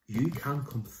 you can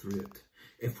come through it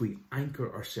if we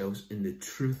anchor ourselves in the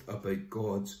truth about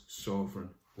God's sovereign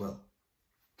will.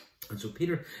 And so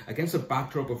Peter, against a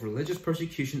backdrop of religious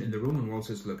persecution in the Roman world,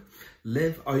 says, look,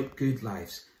 live out good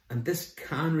lives, and this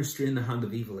can restrain the hand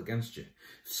of evil against you.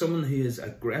 Someone who is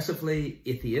aggressively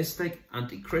atheistic,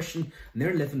 anti-Christian, and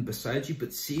they're living beside you,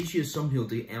 but sees you as someone who will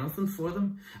do anything for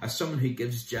them, as someone who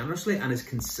gives generously and is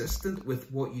consistent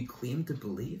with what you claim to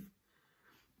believe.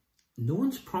 No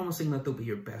one's promising that they'll be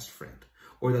your best friend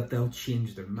or that they'll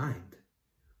change their mind.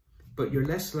 But you're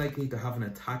less likely to have an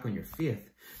attack on your faith.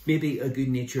 Maybe a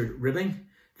good-natured ribbing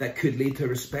that could lead to a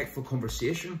respectful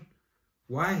conversation.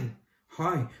 Why?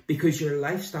 How? Because your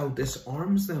lifestyle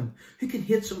disarms them. Who can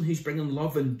hate someone who's bringing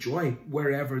love and joy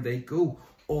wherever they go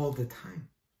all the time?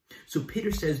 So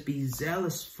Peter says, be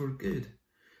zealous for good.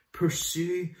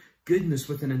 Pursue goodness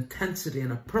with an intensity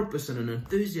and a purpose and an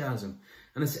enthusiasm.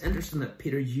 And it's interesting that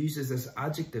Peter uses this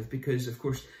adjective because, of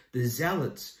course, the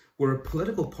Zealots were a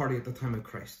political party at the time of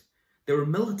Christ. They were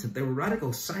militant, they were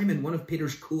radical. Simon, one of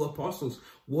Peter's co-apostles,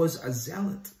 was a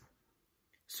zealot.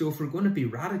 So if we're going to be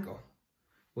radical,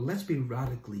 well, let's be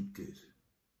radically good.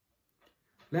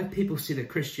 Let people see that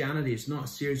Christianity is not a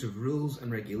series of rules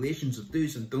and regulations of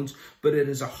do's and don'ts, but it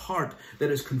is a heart that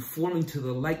is conforming to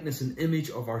the likeness and image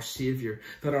of our Saviour,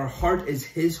 that our heart is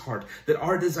his heart, that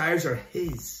our desires are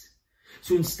his.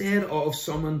 So instead of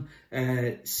someone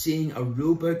seeing a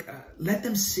rule book, let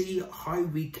them see how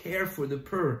we care for the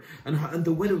poor and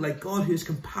the widow, like God who has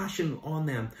compassion on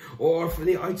them, or for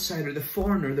the outsider, the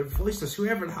foreigner, the voiceless,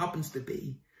 whoever it happens to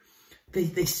be.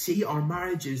 They see our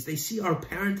marriages, they see our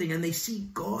parenting, and they see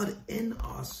God in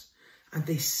us. And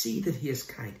they see that he is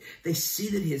kind. They see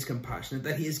that he is compassionate,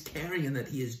 that he is caring, and that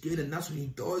he is good. And that's what he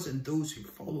does in those who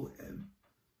follow him.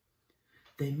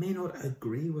 They may not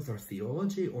agree with our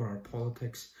theology or our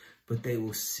politics, but they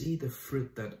will see the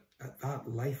fruit that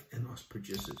life in us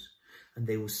produces. And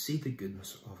they will see the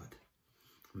goodness of it.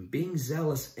 And being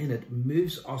zealous in it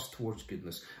moves us towards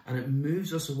goodness, and it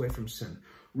moves us away from sin.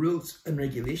 Rules and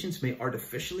regulations may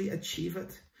artificially achieve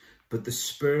it, but the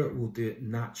Spirit will do it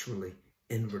naturally,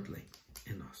 inwardly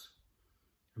in us.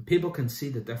 And people can see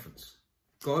the difference.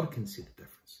 God can see the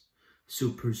difference. So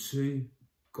pursue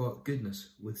goodness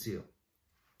with zeal.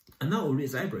 And that will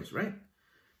raise eyebrows, right?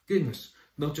 Goodness,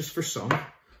 not just for some,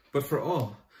 but for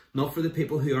all. Not for the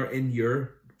people who are in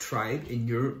your tribe, in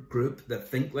your group, that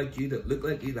think like you, that look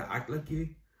like you, that act like you,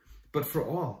 but for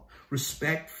all.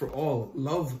 Respect for all,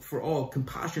 love for all,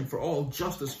 compassion for all,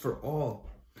 justice for all.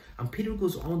 And Peter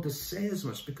goes on to say as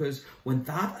much, because when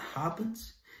that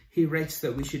happens, he writes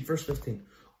that we should, verse 15,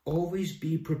 always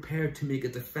be prepared to make a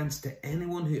defense to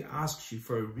anyone who asks you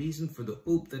for a reason for the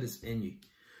hope that is in you,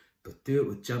 but do it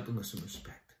with gentleness and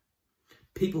respect.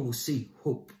 People will see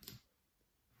hope.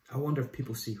 I wonder if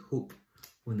people see hope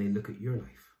when they look at your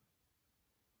life.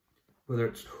 Whether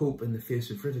it's hope in the face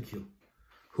of ridicule,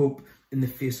 hope in the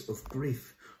face of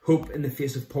grief, hope in the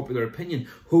face of popular opinion,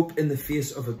 hope in the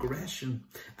face of aggression.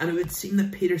 And it would seem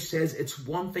that Peter says it's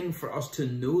one thing for us to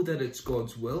know that it's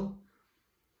God's will,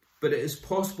 but it is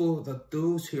possible that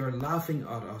those who are laughing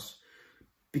at us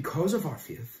because of our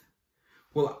faith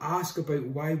will ask about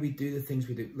why we do the things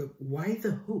we do. Look, why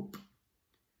the hope?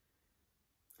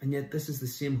 And yet this is the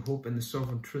same hope in the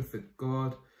sovereign truth that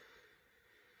God,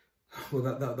 well,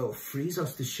 that frees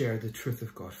us to share the truth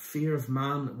of God. Fear of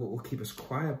man will keep us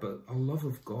quiet, but a love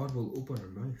of God will open our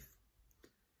mouth.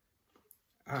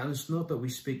 And it's not that we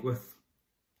speak with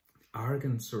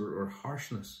arrogance or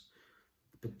harshness,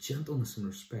 but gentleness and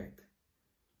respect.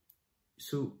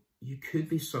 So you could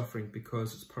be suffering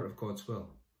because it's part of God's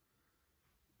will.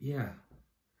 Yeah.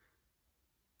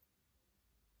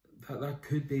 That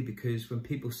could be because when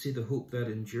people see the hope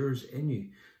that endures in you,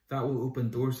 that will open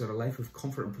doors that a life of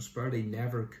comfort and prosperity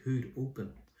never could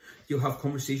open. You'll have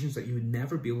conversations that you would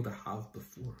never be able to have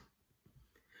before.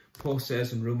 Paul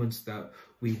says in Romans that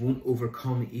we won't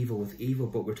overcome evil with evil,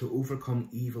 but we're to overcome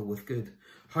evil with good.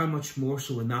 How much more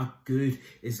so when that good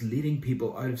is leading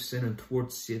people out of sin and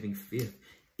towards saving faith?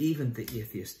 Even the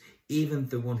atheist, even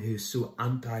the one who is so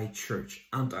anti-church,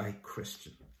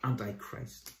 anti-Christian,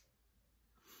 anti-Christ.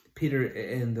 Peter,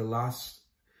 in the last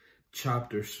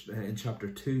chapters, in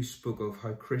chapter 2, spoke of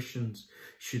how Christians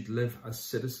should live as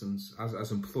citizens,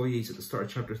 as employees. At the start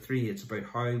of chapter 3, it's about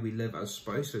how we live as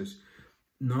spouses.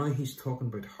 Now he's talking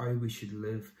about how we should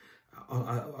live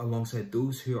alongside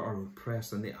those who are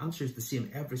oppressed. And the answer is the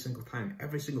same every single time.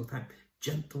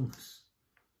 Gentleness.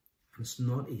 And it's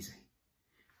not easy.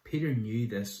 Peter knew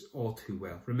this all too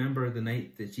well. Remember the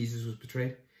night that Jesus was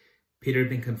betrayed? Peter had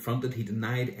been confronted. He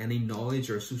denied any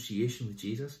knowledge or association with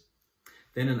Jesus.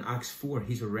 Then in Acts 4,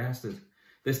 he's arrested.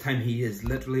 This time he is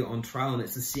literally on trial, and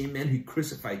it's the same men who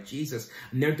crucified Jesus.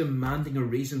 And they're demanding a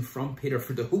reason from Peter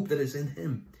for the hope that is in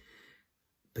him.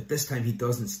 But this time he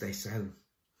doesn't stay silent.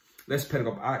 Let's pick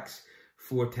up Acts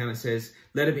 4:10. It says,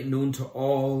 "Let it be known to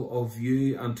all of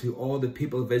you and to all the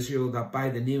people of Israel that by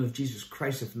the name of Jesus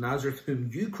Christ of Nazareth, whom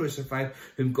you crucified,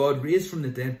 whom God raised from the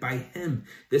dead, by him,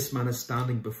 this man is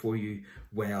standing before you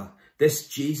well. This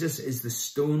Jesus is the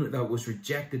stone that was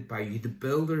rejected by you, the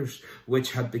builders,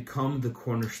 which had become the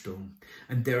cornerstone.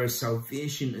 And there is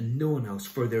salvation in no one else,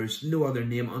 for there is no other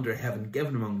name under heaven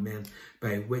given among men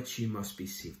by which you must be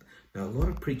saved." Now, a lot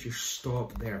of preachers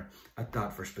stop there at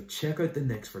that verse, but check out the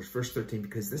next verse, verse 13,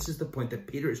 because this is the point that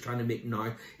Peter is trying to make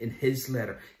now in his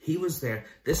letter. He was there.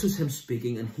 This was him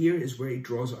speaking, and here is where he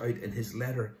draws out in his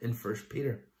letter in 1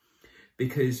 Peter.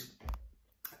 Because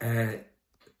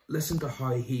listen to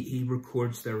how he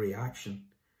records their reaction.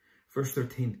 Verse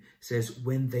 13 says,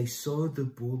 "When they saw the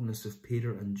boldness of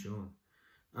Peter and John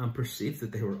and perceived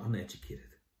that they were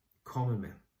uneducated, common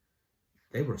men,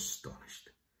 they were astonished.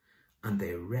 And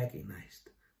they recognized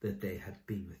that they had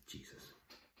been with Jesus."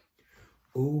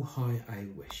 Oh, how I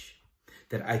wish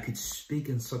that I could speak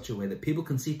in such a way that people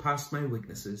can see past my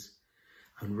weaknesses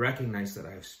and recognize that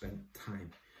I have spent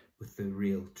time with the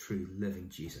real, true, living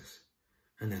Jesus,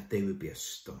 and that they would be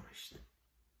astonished.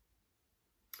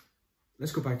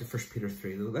 Let's go back to 1 Peter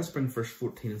 3, though. Let's bring verse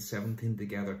 14 and 17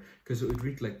 together, because it would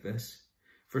read like this.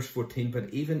 Verse 14, but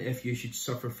even if you should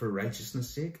suffer for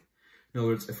righteousness' sake, in other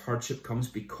words, if hardship comes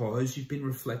because you've been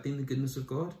reflecting the goodness of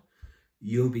God,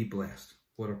 you'll be blessed.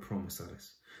 What a promise that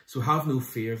is. So have no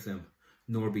fear of them,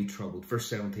 nor be troubled. Verse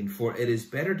 17, for it is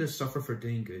better to suffer for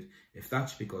doing good, if that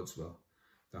should be God's will,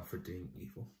 than for doing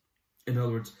evil. In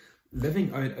other words,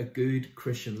 living out a good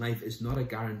Christian life is not a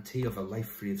guarantee of a life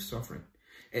free of suffering.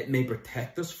 It may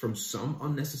protect us from some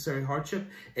unnecessary hardship.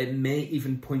 It may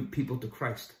even point people to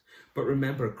Christ. But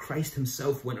remember, Christ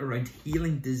himself went around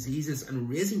healing diseases and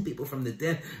raising people from the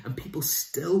dead, and people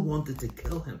still wanted to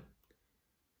kill him.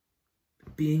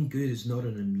 Being good is not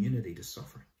an immunity to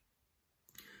suffering.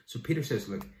 So Peter says,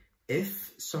 look,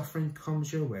 if suffering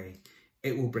comes your way,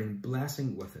 it will bring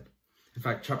blessing with it. In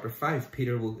fact, chapter 5,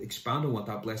 Peter will expand on what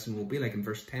that blessing will be like. In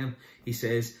verse 10, he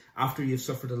says, after you've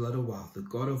suffered a little while, the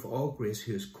God of all grace,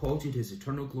 who has called you to his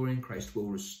eternal glory in Christ,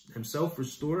 will himself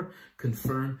restore,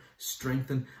 confirm,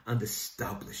 strengthen, and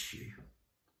establish you.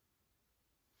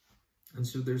 And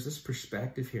so there's this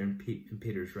perspective here in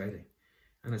Peter's writing.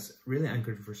 And it's really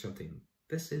anchored in verse 17.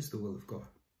 This is the will of God.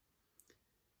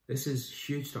 This is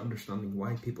huge to understanding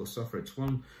why people suffer. It's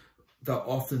one that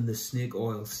often the snake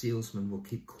oil salesman will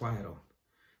keep quiet on.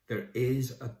 There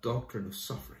is a doctrine of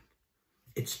suffering.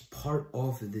 It's part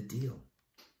of the deal.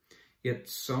 Yet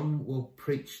some will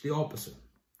preach the opposite.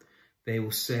 They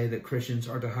will say that Christians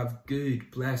are to have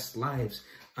good, blessed lives,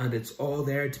 and it's all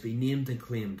there to be named and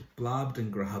claimed, blabbed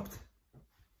and grabbed.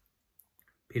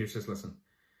 Peter says, listen,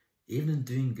 even in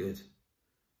doing good,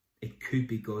 it could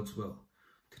be God's will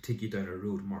to take you down a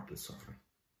road marked with suffering.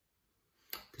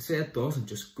 To say it doesn't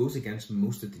just goes against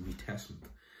most of the New Testament,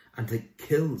 and it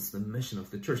kills the mission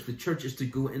of the church. The church is to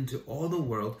go into all the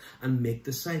world and make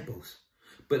disciples.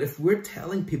 But if we're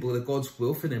telling people that God's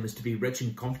will for them is to be rich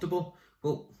and comfortable,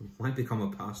 well, why become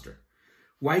a pastor?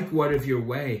 Why go out of your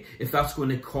way if that's going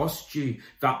to cost you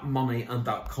that money and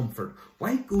that comfort?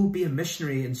 Why go be a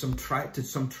missionary in to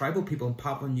some tribal people in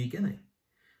Papua New Guinea?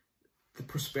 The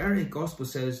prosperity gospel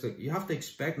says that you have to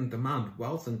expect and demand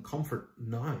wealth and comfort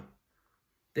now.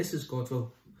 This is God's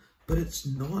will, but it's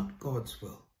not God's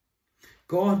will.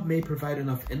 God may provide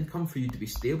enough income for you to be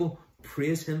stable.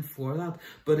 Praise him for that.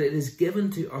 But it is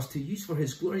given to us to use for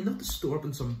his glory, not to store up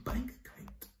in some bank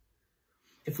account.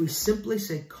 If we simply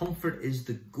say comfort is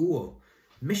the goal,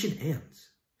 mission ends.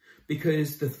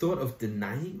 Because the thought of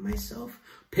denying myself,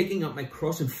 picking up my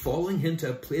cross and following him to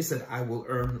a place that I will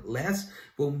earn less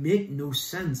will make no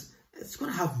sense. It's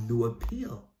going to have no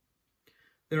appeal.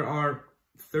 There are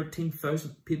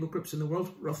 13,000 people groups in the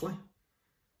world, roughly.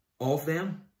 Of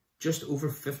them, just over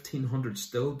 1,500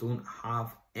 still don't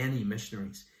have any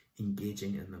missionaries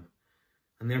engaging in them.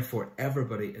 And therefore,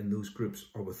 everybody in those groups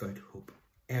are without hope.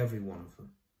 Every one of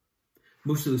them.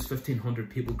 Most of those 1,500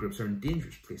 people groups are in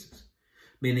dangerous places.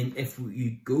 Meaning, if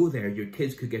you go there, your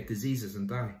kids could get diseases and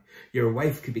die. Your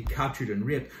wife could be captured and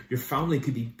raped. Your family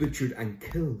could be butchered and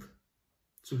killed.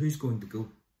 So who's going to go?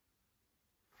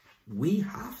 We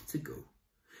have to go.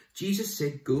 Jesus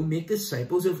said, go make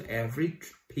disciples of every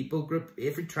people group,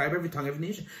 every tribe, every tongue, every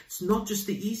nation. It's not just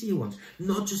the easy ones,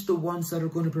 not just the ones that are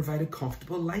going to provide a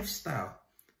comfortable lifestyle.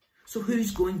 So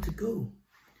who's going to go?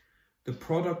 The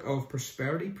product of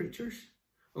prosperity preachers?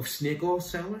 Of snake oil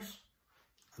sellers?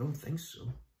 I don't think so.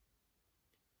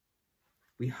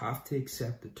 We have to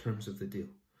accept the terms of the deal.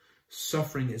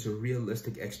 Suffering is a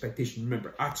realistic expectation.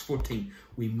 Remember, Acts 14,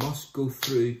 we must go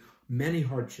through many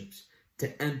hardships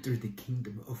to enter the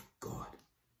kingdom of God.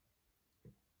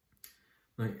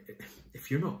 Now,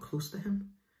 if you're not close to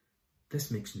him,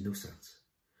 this makes no sense.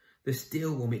 This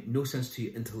deal will make no sense to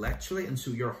you intellectually, and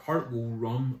so your heart will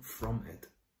run from it.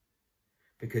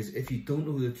 Because if you don't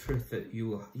know the truth, that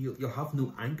you'll have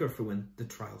no anchor for when the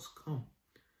trials come.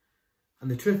 And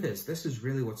the truth is, this is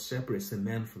really what separates the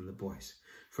men from the boys,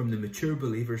 from the mature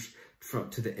believers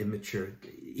to the immature,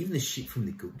 even the sheep from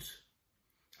the goats.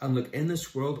 And look, in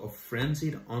this world of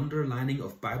frenzied underlining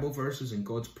of Bible verses and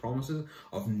God's promises,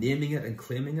 of naming it and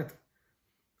claiming it,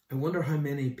 I wonder how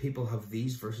many people have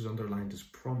these verses underlined as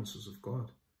promises of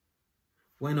God.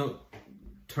 Why not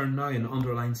turn now and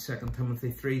underline 2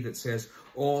 Timothy 3 that says,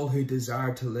 all who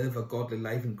desire to live a godly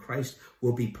life in Christ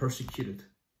will be persecuted.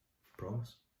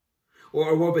 Promise.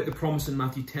 Or what about the promise in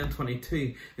Matthew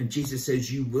 10:22? And Jesus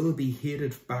says, you will be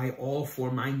hated by all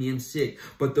for my name's sake,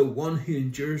 but the one who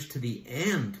endures to the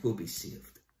end will be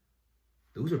saved.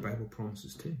 Those are Bible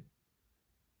promises too.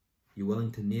 You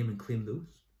willing to name and claim those?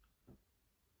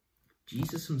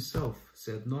 Jesus himself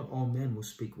said, not all men will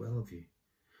speak well of you.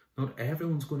 Not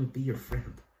everyone's going to be your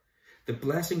friend. The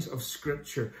blessings of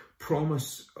Scripture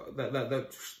promise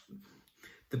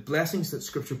the blessings that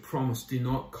Scripture promise do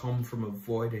not come from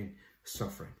avoiding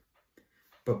suffering,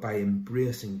 but by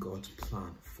embracing God's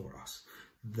plan for us.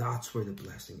 That's where the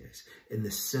blessing is, in the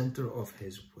center of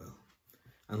his will.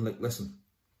 And look, listen,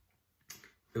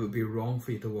 it would be wrong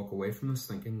for you to walk away from this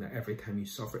thinking that every time you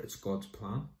suffer, it's God's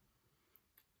plan.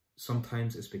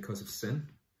 Sometimes it's because of sin.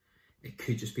 It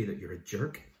could just be that you're a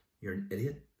jerk, you're an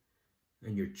idiot,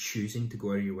 and you're choosing to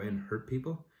go out of your way and hurt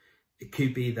people. It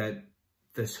could be that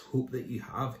this hope that you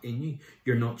have in you,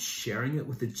 you're not sharing it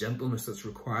with the gentleness that's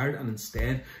required, and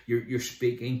instead you're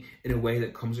speaking in a way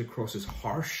that comes across as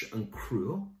harsh and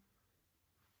cruel.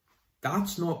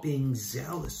 That's not being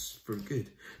zealous for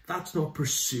good. That's not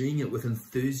pursuing it with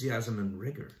enthusiasm and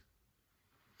rigor.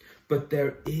 But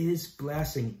there is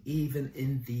blessing even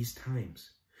in these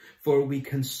times. For we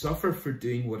can suffer for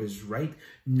doing what is right,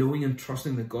 knowing and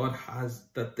trusting that God has,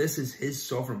 that this is his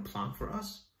sovereign plan for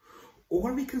us.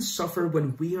 Or we can suffer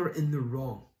when we are in the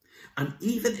wrong. And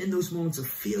even in those moments of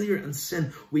failure and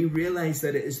sin, we realize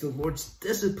that it is the Lord's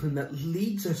discipline that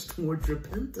leads us towards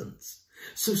repentance.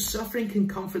 So suffering can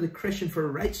come for the Christian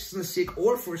for righteousness' sake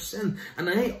or for sin. And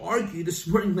I argue this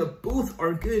morning that both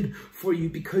are good for you,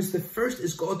 because the first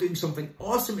is God doing something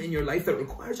awesome in your life that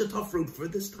requires a tough road for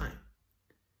this time.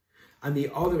 And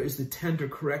the other is the tender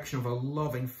correction of a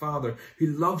loving Father who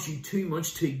loves you too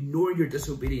much to ignore your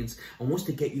disobedience and wants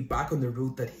to get you back on the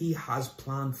road that he has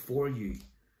planned for you.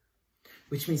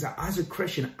 Which means that as a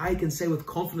Christian, I can say with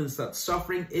confidence that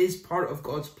suffering is part of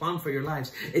God's plan for your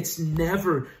lives. It's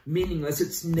never meaningless.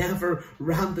 It's never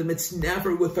random. It's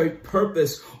never without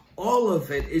purpose. All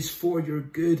of it is for your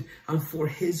good and for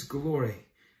his glory.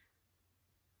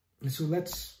 And so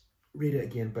let's read it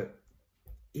again. But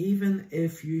even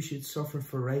if you should suffer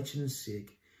for righteousness'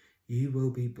 sake, you will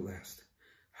be blessed.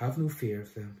 Have no fear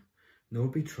of them, nor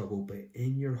be troubled, but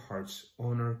in your hearts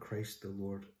honour Christ the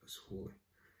Lord as holy.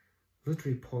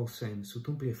 Literally, Paul's saying, so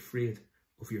don't be afraid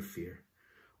of your fear,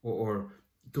 or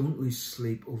don't lose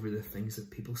sleep over the things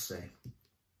that people say.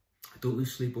 Don't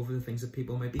lose sleep over the things that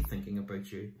people might be thinking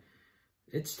about you.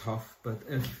 It's tough, but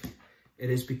if it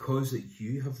is because that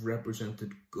you have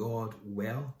represented God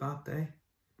well that day,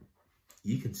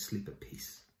 you can sleep at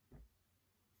peace.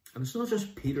 And it's not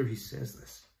just Peter who says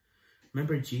this.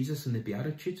 Remember Jesus in the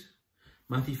Beatitudes?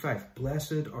 Matthew 5,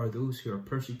 blessed are those who are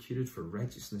persecuted for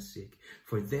righteousness' sake,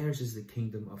 for theirs is the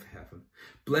kingdom of heaven.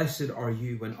 Blessed are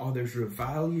you when others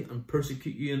revile you and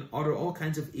persecute you and utter all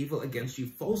kinds of evil against you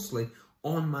falsely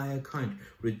on my account.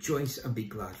 Rejoice and be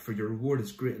glad, for your reward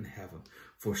is great in heaven,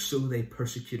 for so they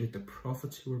persecuted the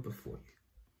prophets who were before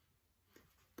you.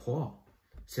 Paul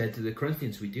said to the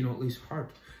Corinthians, we do not lose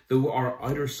heart. Though our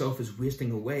outer self is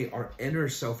wasting away, our inner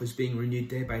self is being renewed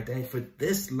day by day. For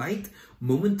this light,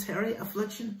 momentary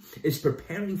affliction is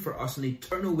preparing for us an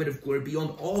eternal weight of glory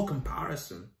beyond all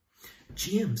comparison.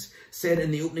 James said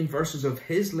in the opening verses of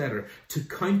his letter, to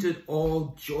count it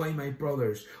all joy, my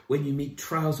brothers, when you meet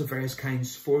trials of various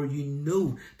kinds, for you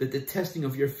know that the testing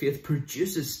of your faith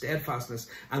produces steadfastness,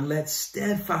 and let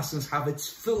steadfastness have its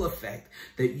full effect,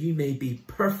 that you may be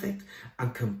perfect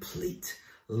and complete,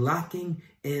 lacking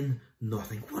in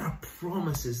nothing. What a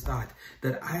promise is that,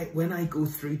 that when I go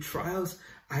through trials,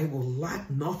 I will lack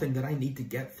nothing that I need to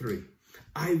get through.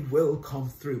 I will come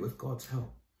through with God's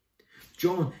help.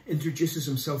 John introduces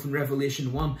himself in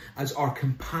Revelation 1 as our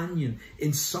companion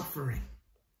in suffering.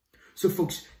 So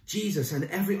folks, Jesus and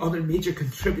every other major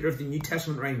contributor of the New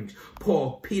Testament writings,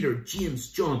 Paul, Peter,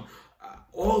 James, John,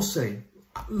 all say,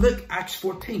 look, Acts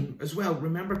 14 as well,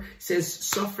 remember, says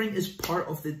suffering is part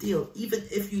of the deal, even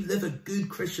if you live a good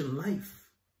Christian life.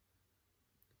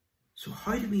 So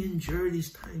how do we endure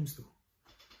these times though?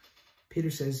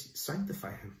 Peter says,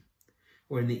 sanctify him.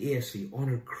 Or in the ASV,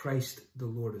 honour Christ the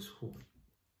Lord as holy.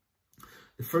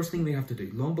 The first thing we have to do,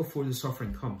 long before the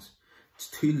suffering comes, it's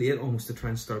too late almost to try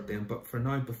and start then, but for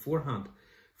now, beforehand,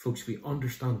 folks, we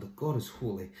understand that God is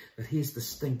holy, that he is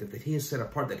distinctive, that he is set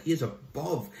apart, that he is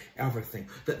above everything,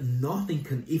 that nothing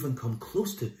can even come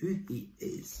close to who he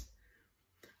is.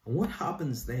 And what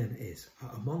happens then is,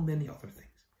 among many other things,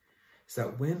 is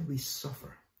that when we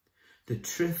suffer, the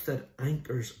truth that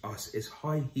anchors us is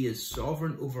how he is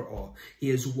sovereign over all.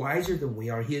 He is wiser than we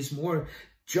are. He is more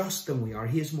just than we are.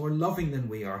 He is more loving than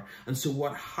we are. And so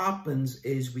what happens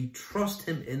is we trust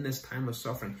him in this time of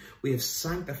suffering. We have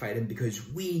sanctified him because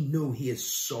we know he is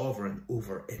sovereign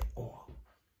over it all.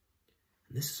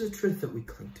 And this is a truth that we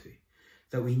cling to.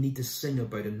 that we need to sing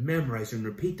about and memorize and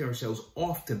repeat to ourselves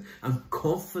often and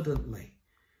confidently.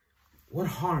 What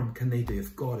harm can they do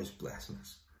if God is blessing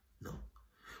us? No.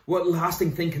 What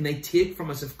lasting thing can they take from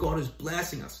us if God is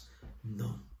blessing us?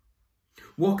 No.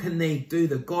 What can they do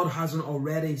that God hasn't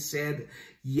already said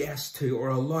yes to or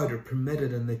allowed or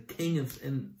permitted in the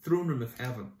in throne room of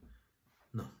heaven?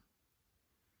 No.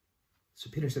 So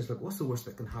Peter says, look, what's the worst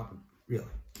that can happen? Really?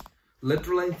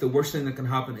 Literally, the worst thing that can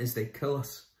happen is they kill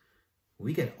us.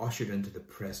 We get ushered into the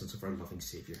presence of our loving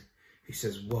Saviour, who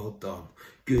says, well done,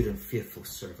 good and faithful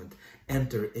servant.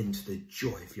 Enter into the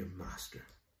joy of your master.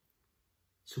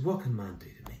 So what can man do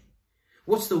to me?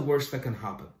 What's the worst that can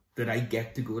happen? That I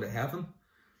get to go to heaven?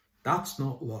 That's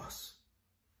not loss.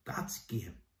 That's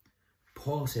gain.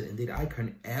 Paul said, indeed, I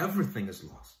count everything as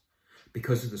loss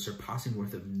because of the surpassing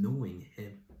worth of knowing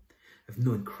him, of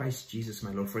knowing Christ Jesus,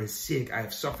 my Lord. For his sake, I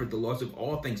have suffered the loss of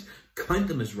all things. Count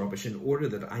them as rubbish in order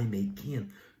that I may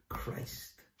gain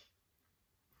Christ.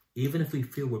 Even if we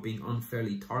feel we're being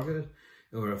unfairly targeted,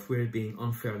 or if we're being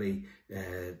unfairly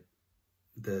the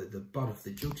butt of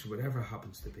the jokes, or whatever it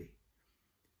happens to be,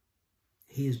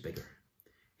 he is bigger,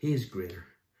 he is greater,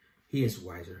 he is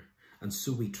wiser, and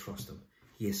so we trust him.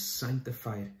 He is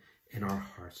sanctified in our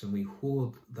hearts, and we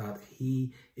hold that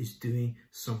he is doing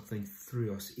something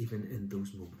through us even in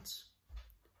those moments.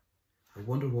 I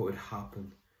wonder what would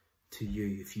happen to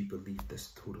you if you believed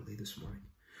this totally this morning.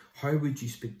 How would you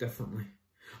speak differently?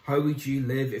 How would you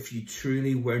live if you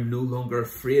truly were no longer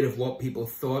afraid of what people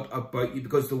thought about you?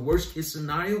 Because the worst case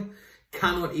scenario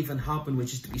cannot even happen,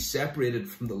 which is to be separated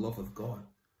from the love of God.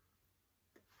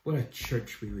 What a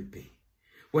church we would be.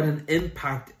 What an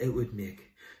impact it would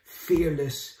make.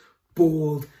 Fearless,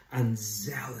 bold, and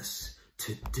zealous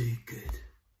to do good.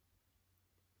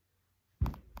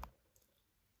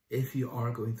 If you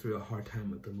are going through a hard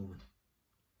time at the moment,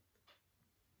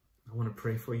 I want to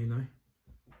pray for you now.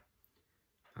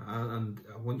 And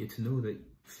I want you to know that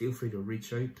feel free to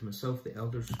reach out to myself, the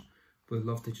elders. We'd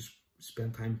love to just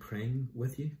spend time praying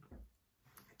with you,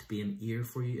 to be an ear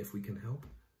for you if we can help.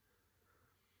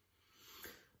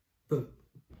 But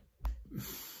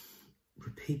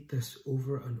repeat this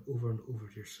over and over and over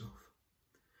to yourself,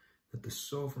 that the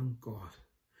sovereign God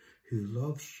who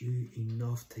loves you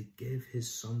enough to give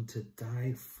his son to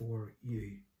die for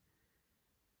you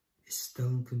is still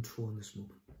in control in this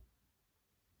moment.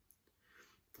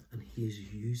 And he is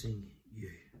using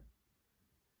you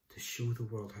to show the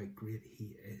world how great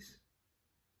he is.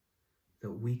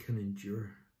 That we can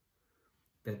endure.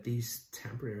 That these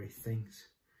temporary things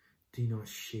do not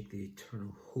shake the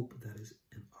eternal hope that is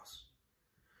in us.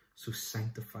 So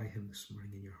sanctify him this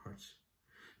morning in your hearts.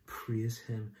 Praise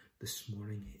him this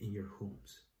morning in your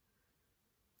homes.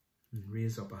 And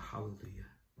raise up a hallelujah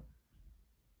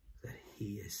that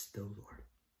he is still Lord.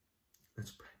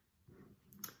 Let's pray.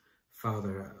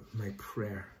 Father, my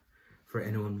prayer for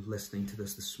anyone listening to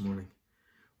this morning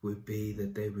would be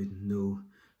that they would know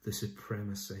the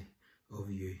supremacy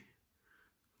of you.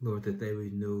 Lord, that they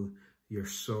would know your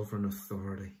sovereign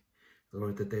authority.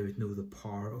 Lord, that they would know the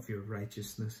power of your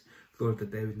righteousness. Lord,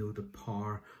 that they would know the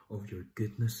power of your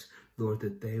goodness. Lord,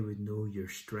 that they would know your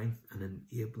strength and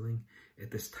enabling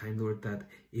at this time. Lord, that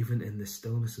even in the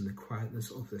stillness and the quietness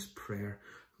of this prayer,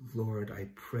 Lord, I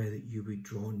pray that you would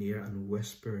draw near and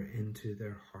whisper into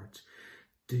their hearts,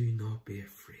 do not be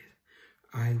afraid.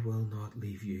 I will not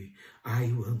leave you.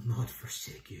 I will not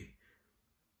forsake you.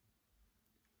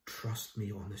 Trust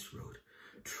me on this road.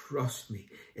 Trust me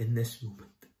in this moment.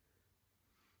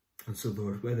 And so,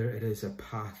 Lord, whether it is a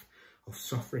path of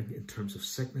suffering in terms of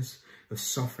sickness, of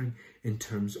suffering in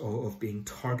terms of being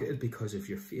targeted because of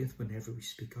your faith whenever we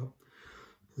speak up,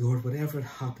 Lord, whatever it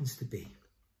happens to be,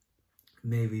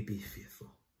 may we be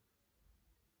faithful.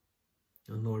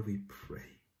 And Lord, we pray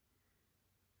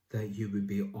that you would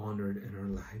be honoured in our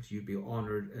lives. You'd be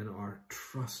honoured in our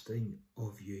trusting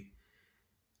of you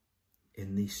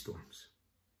in these storms.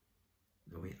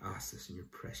 And we ask this in your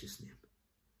precious name.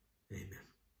 Amen.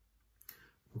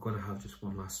 We're going to have just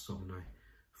one last song now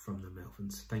from the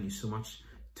Melvins. Thank you so much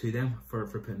to them for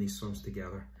putting these songs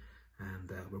together.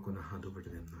 And we're going to hand over to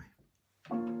them now.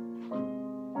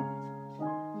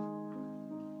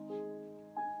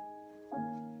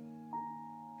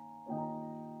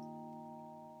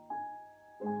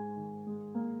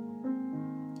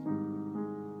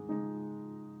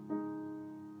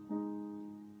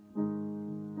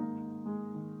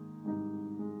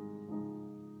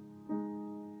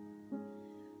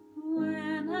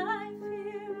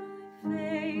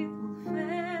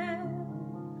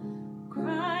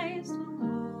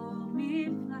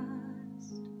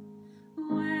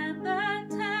 When the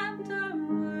tempter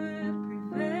would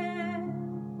prevail,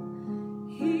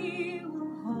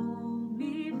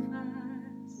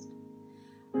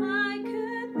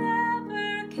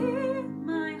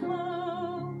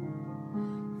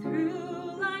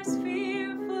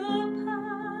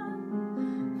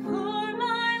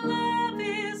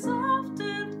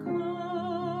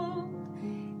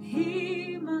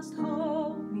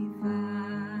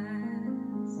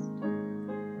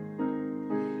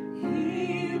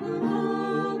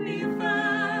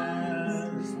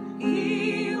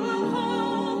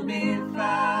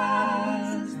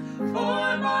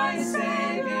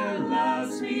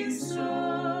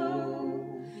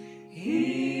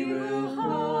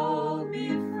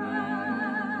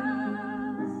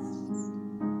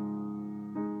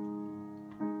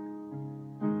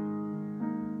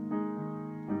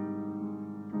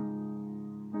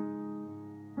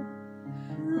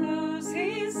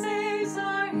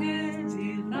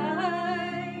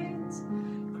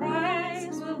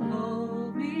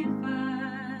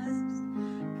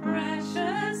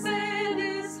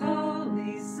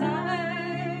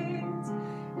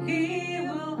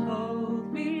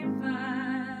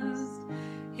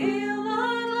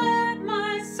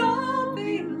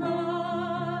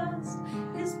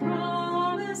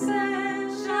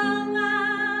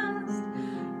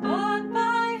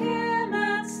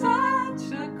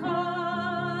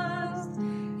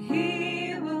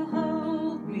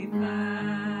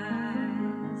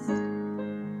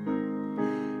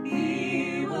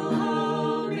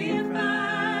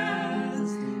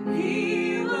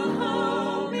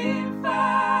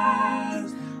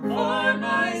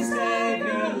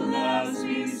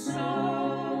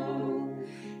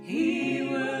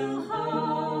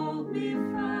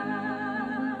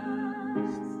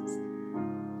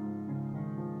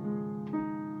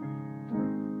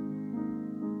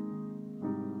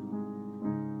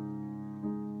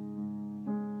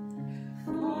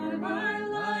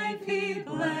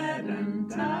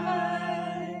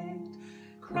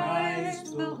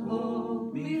 will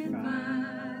hold me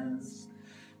fast.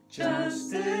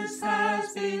 Justice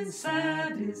has been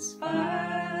satisfied.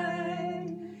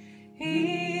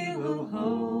 He will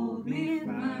hold me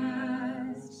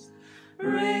fast.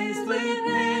 Raised with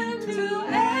him to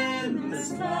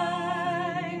endless life.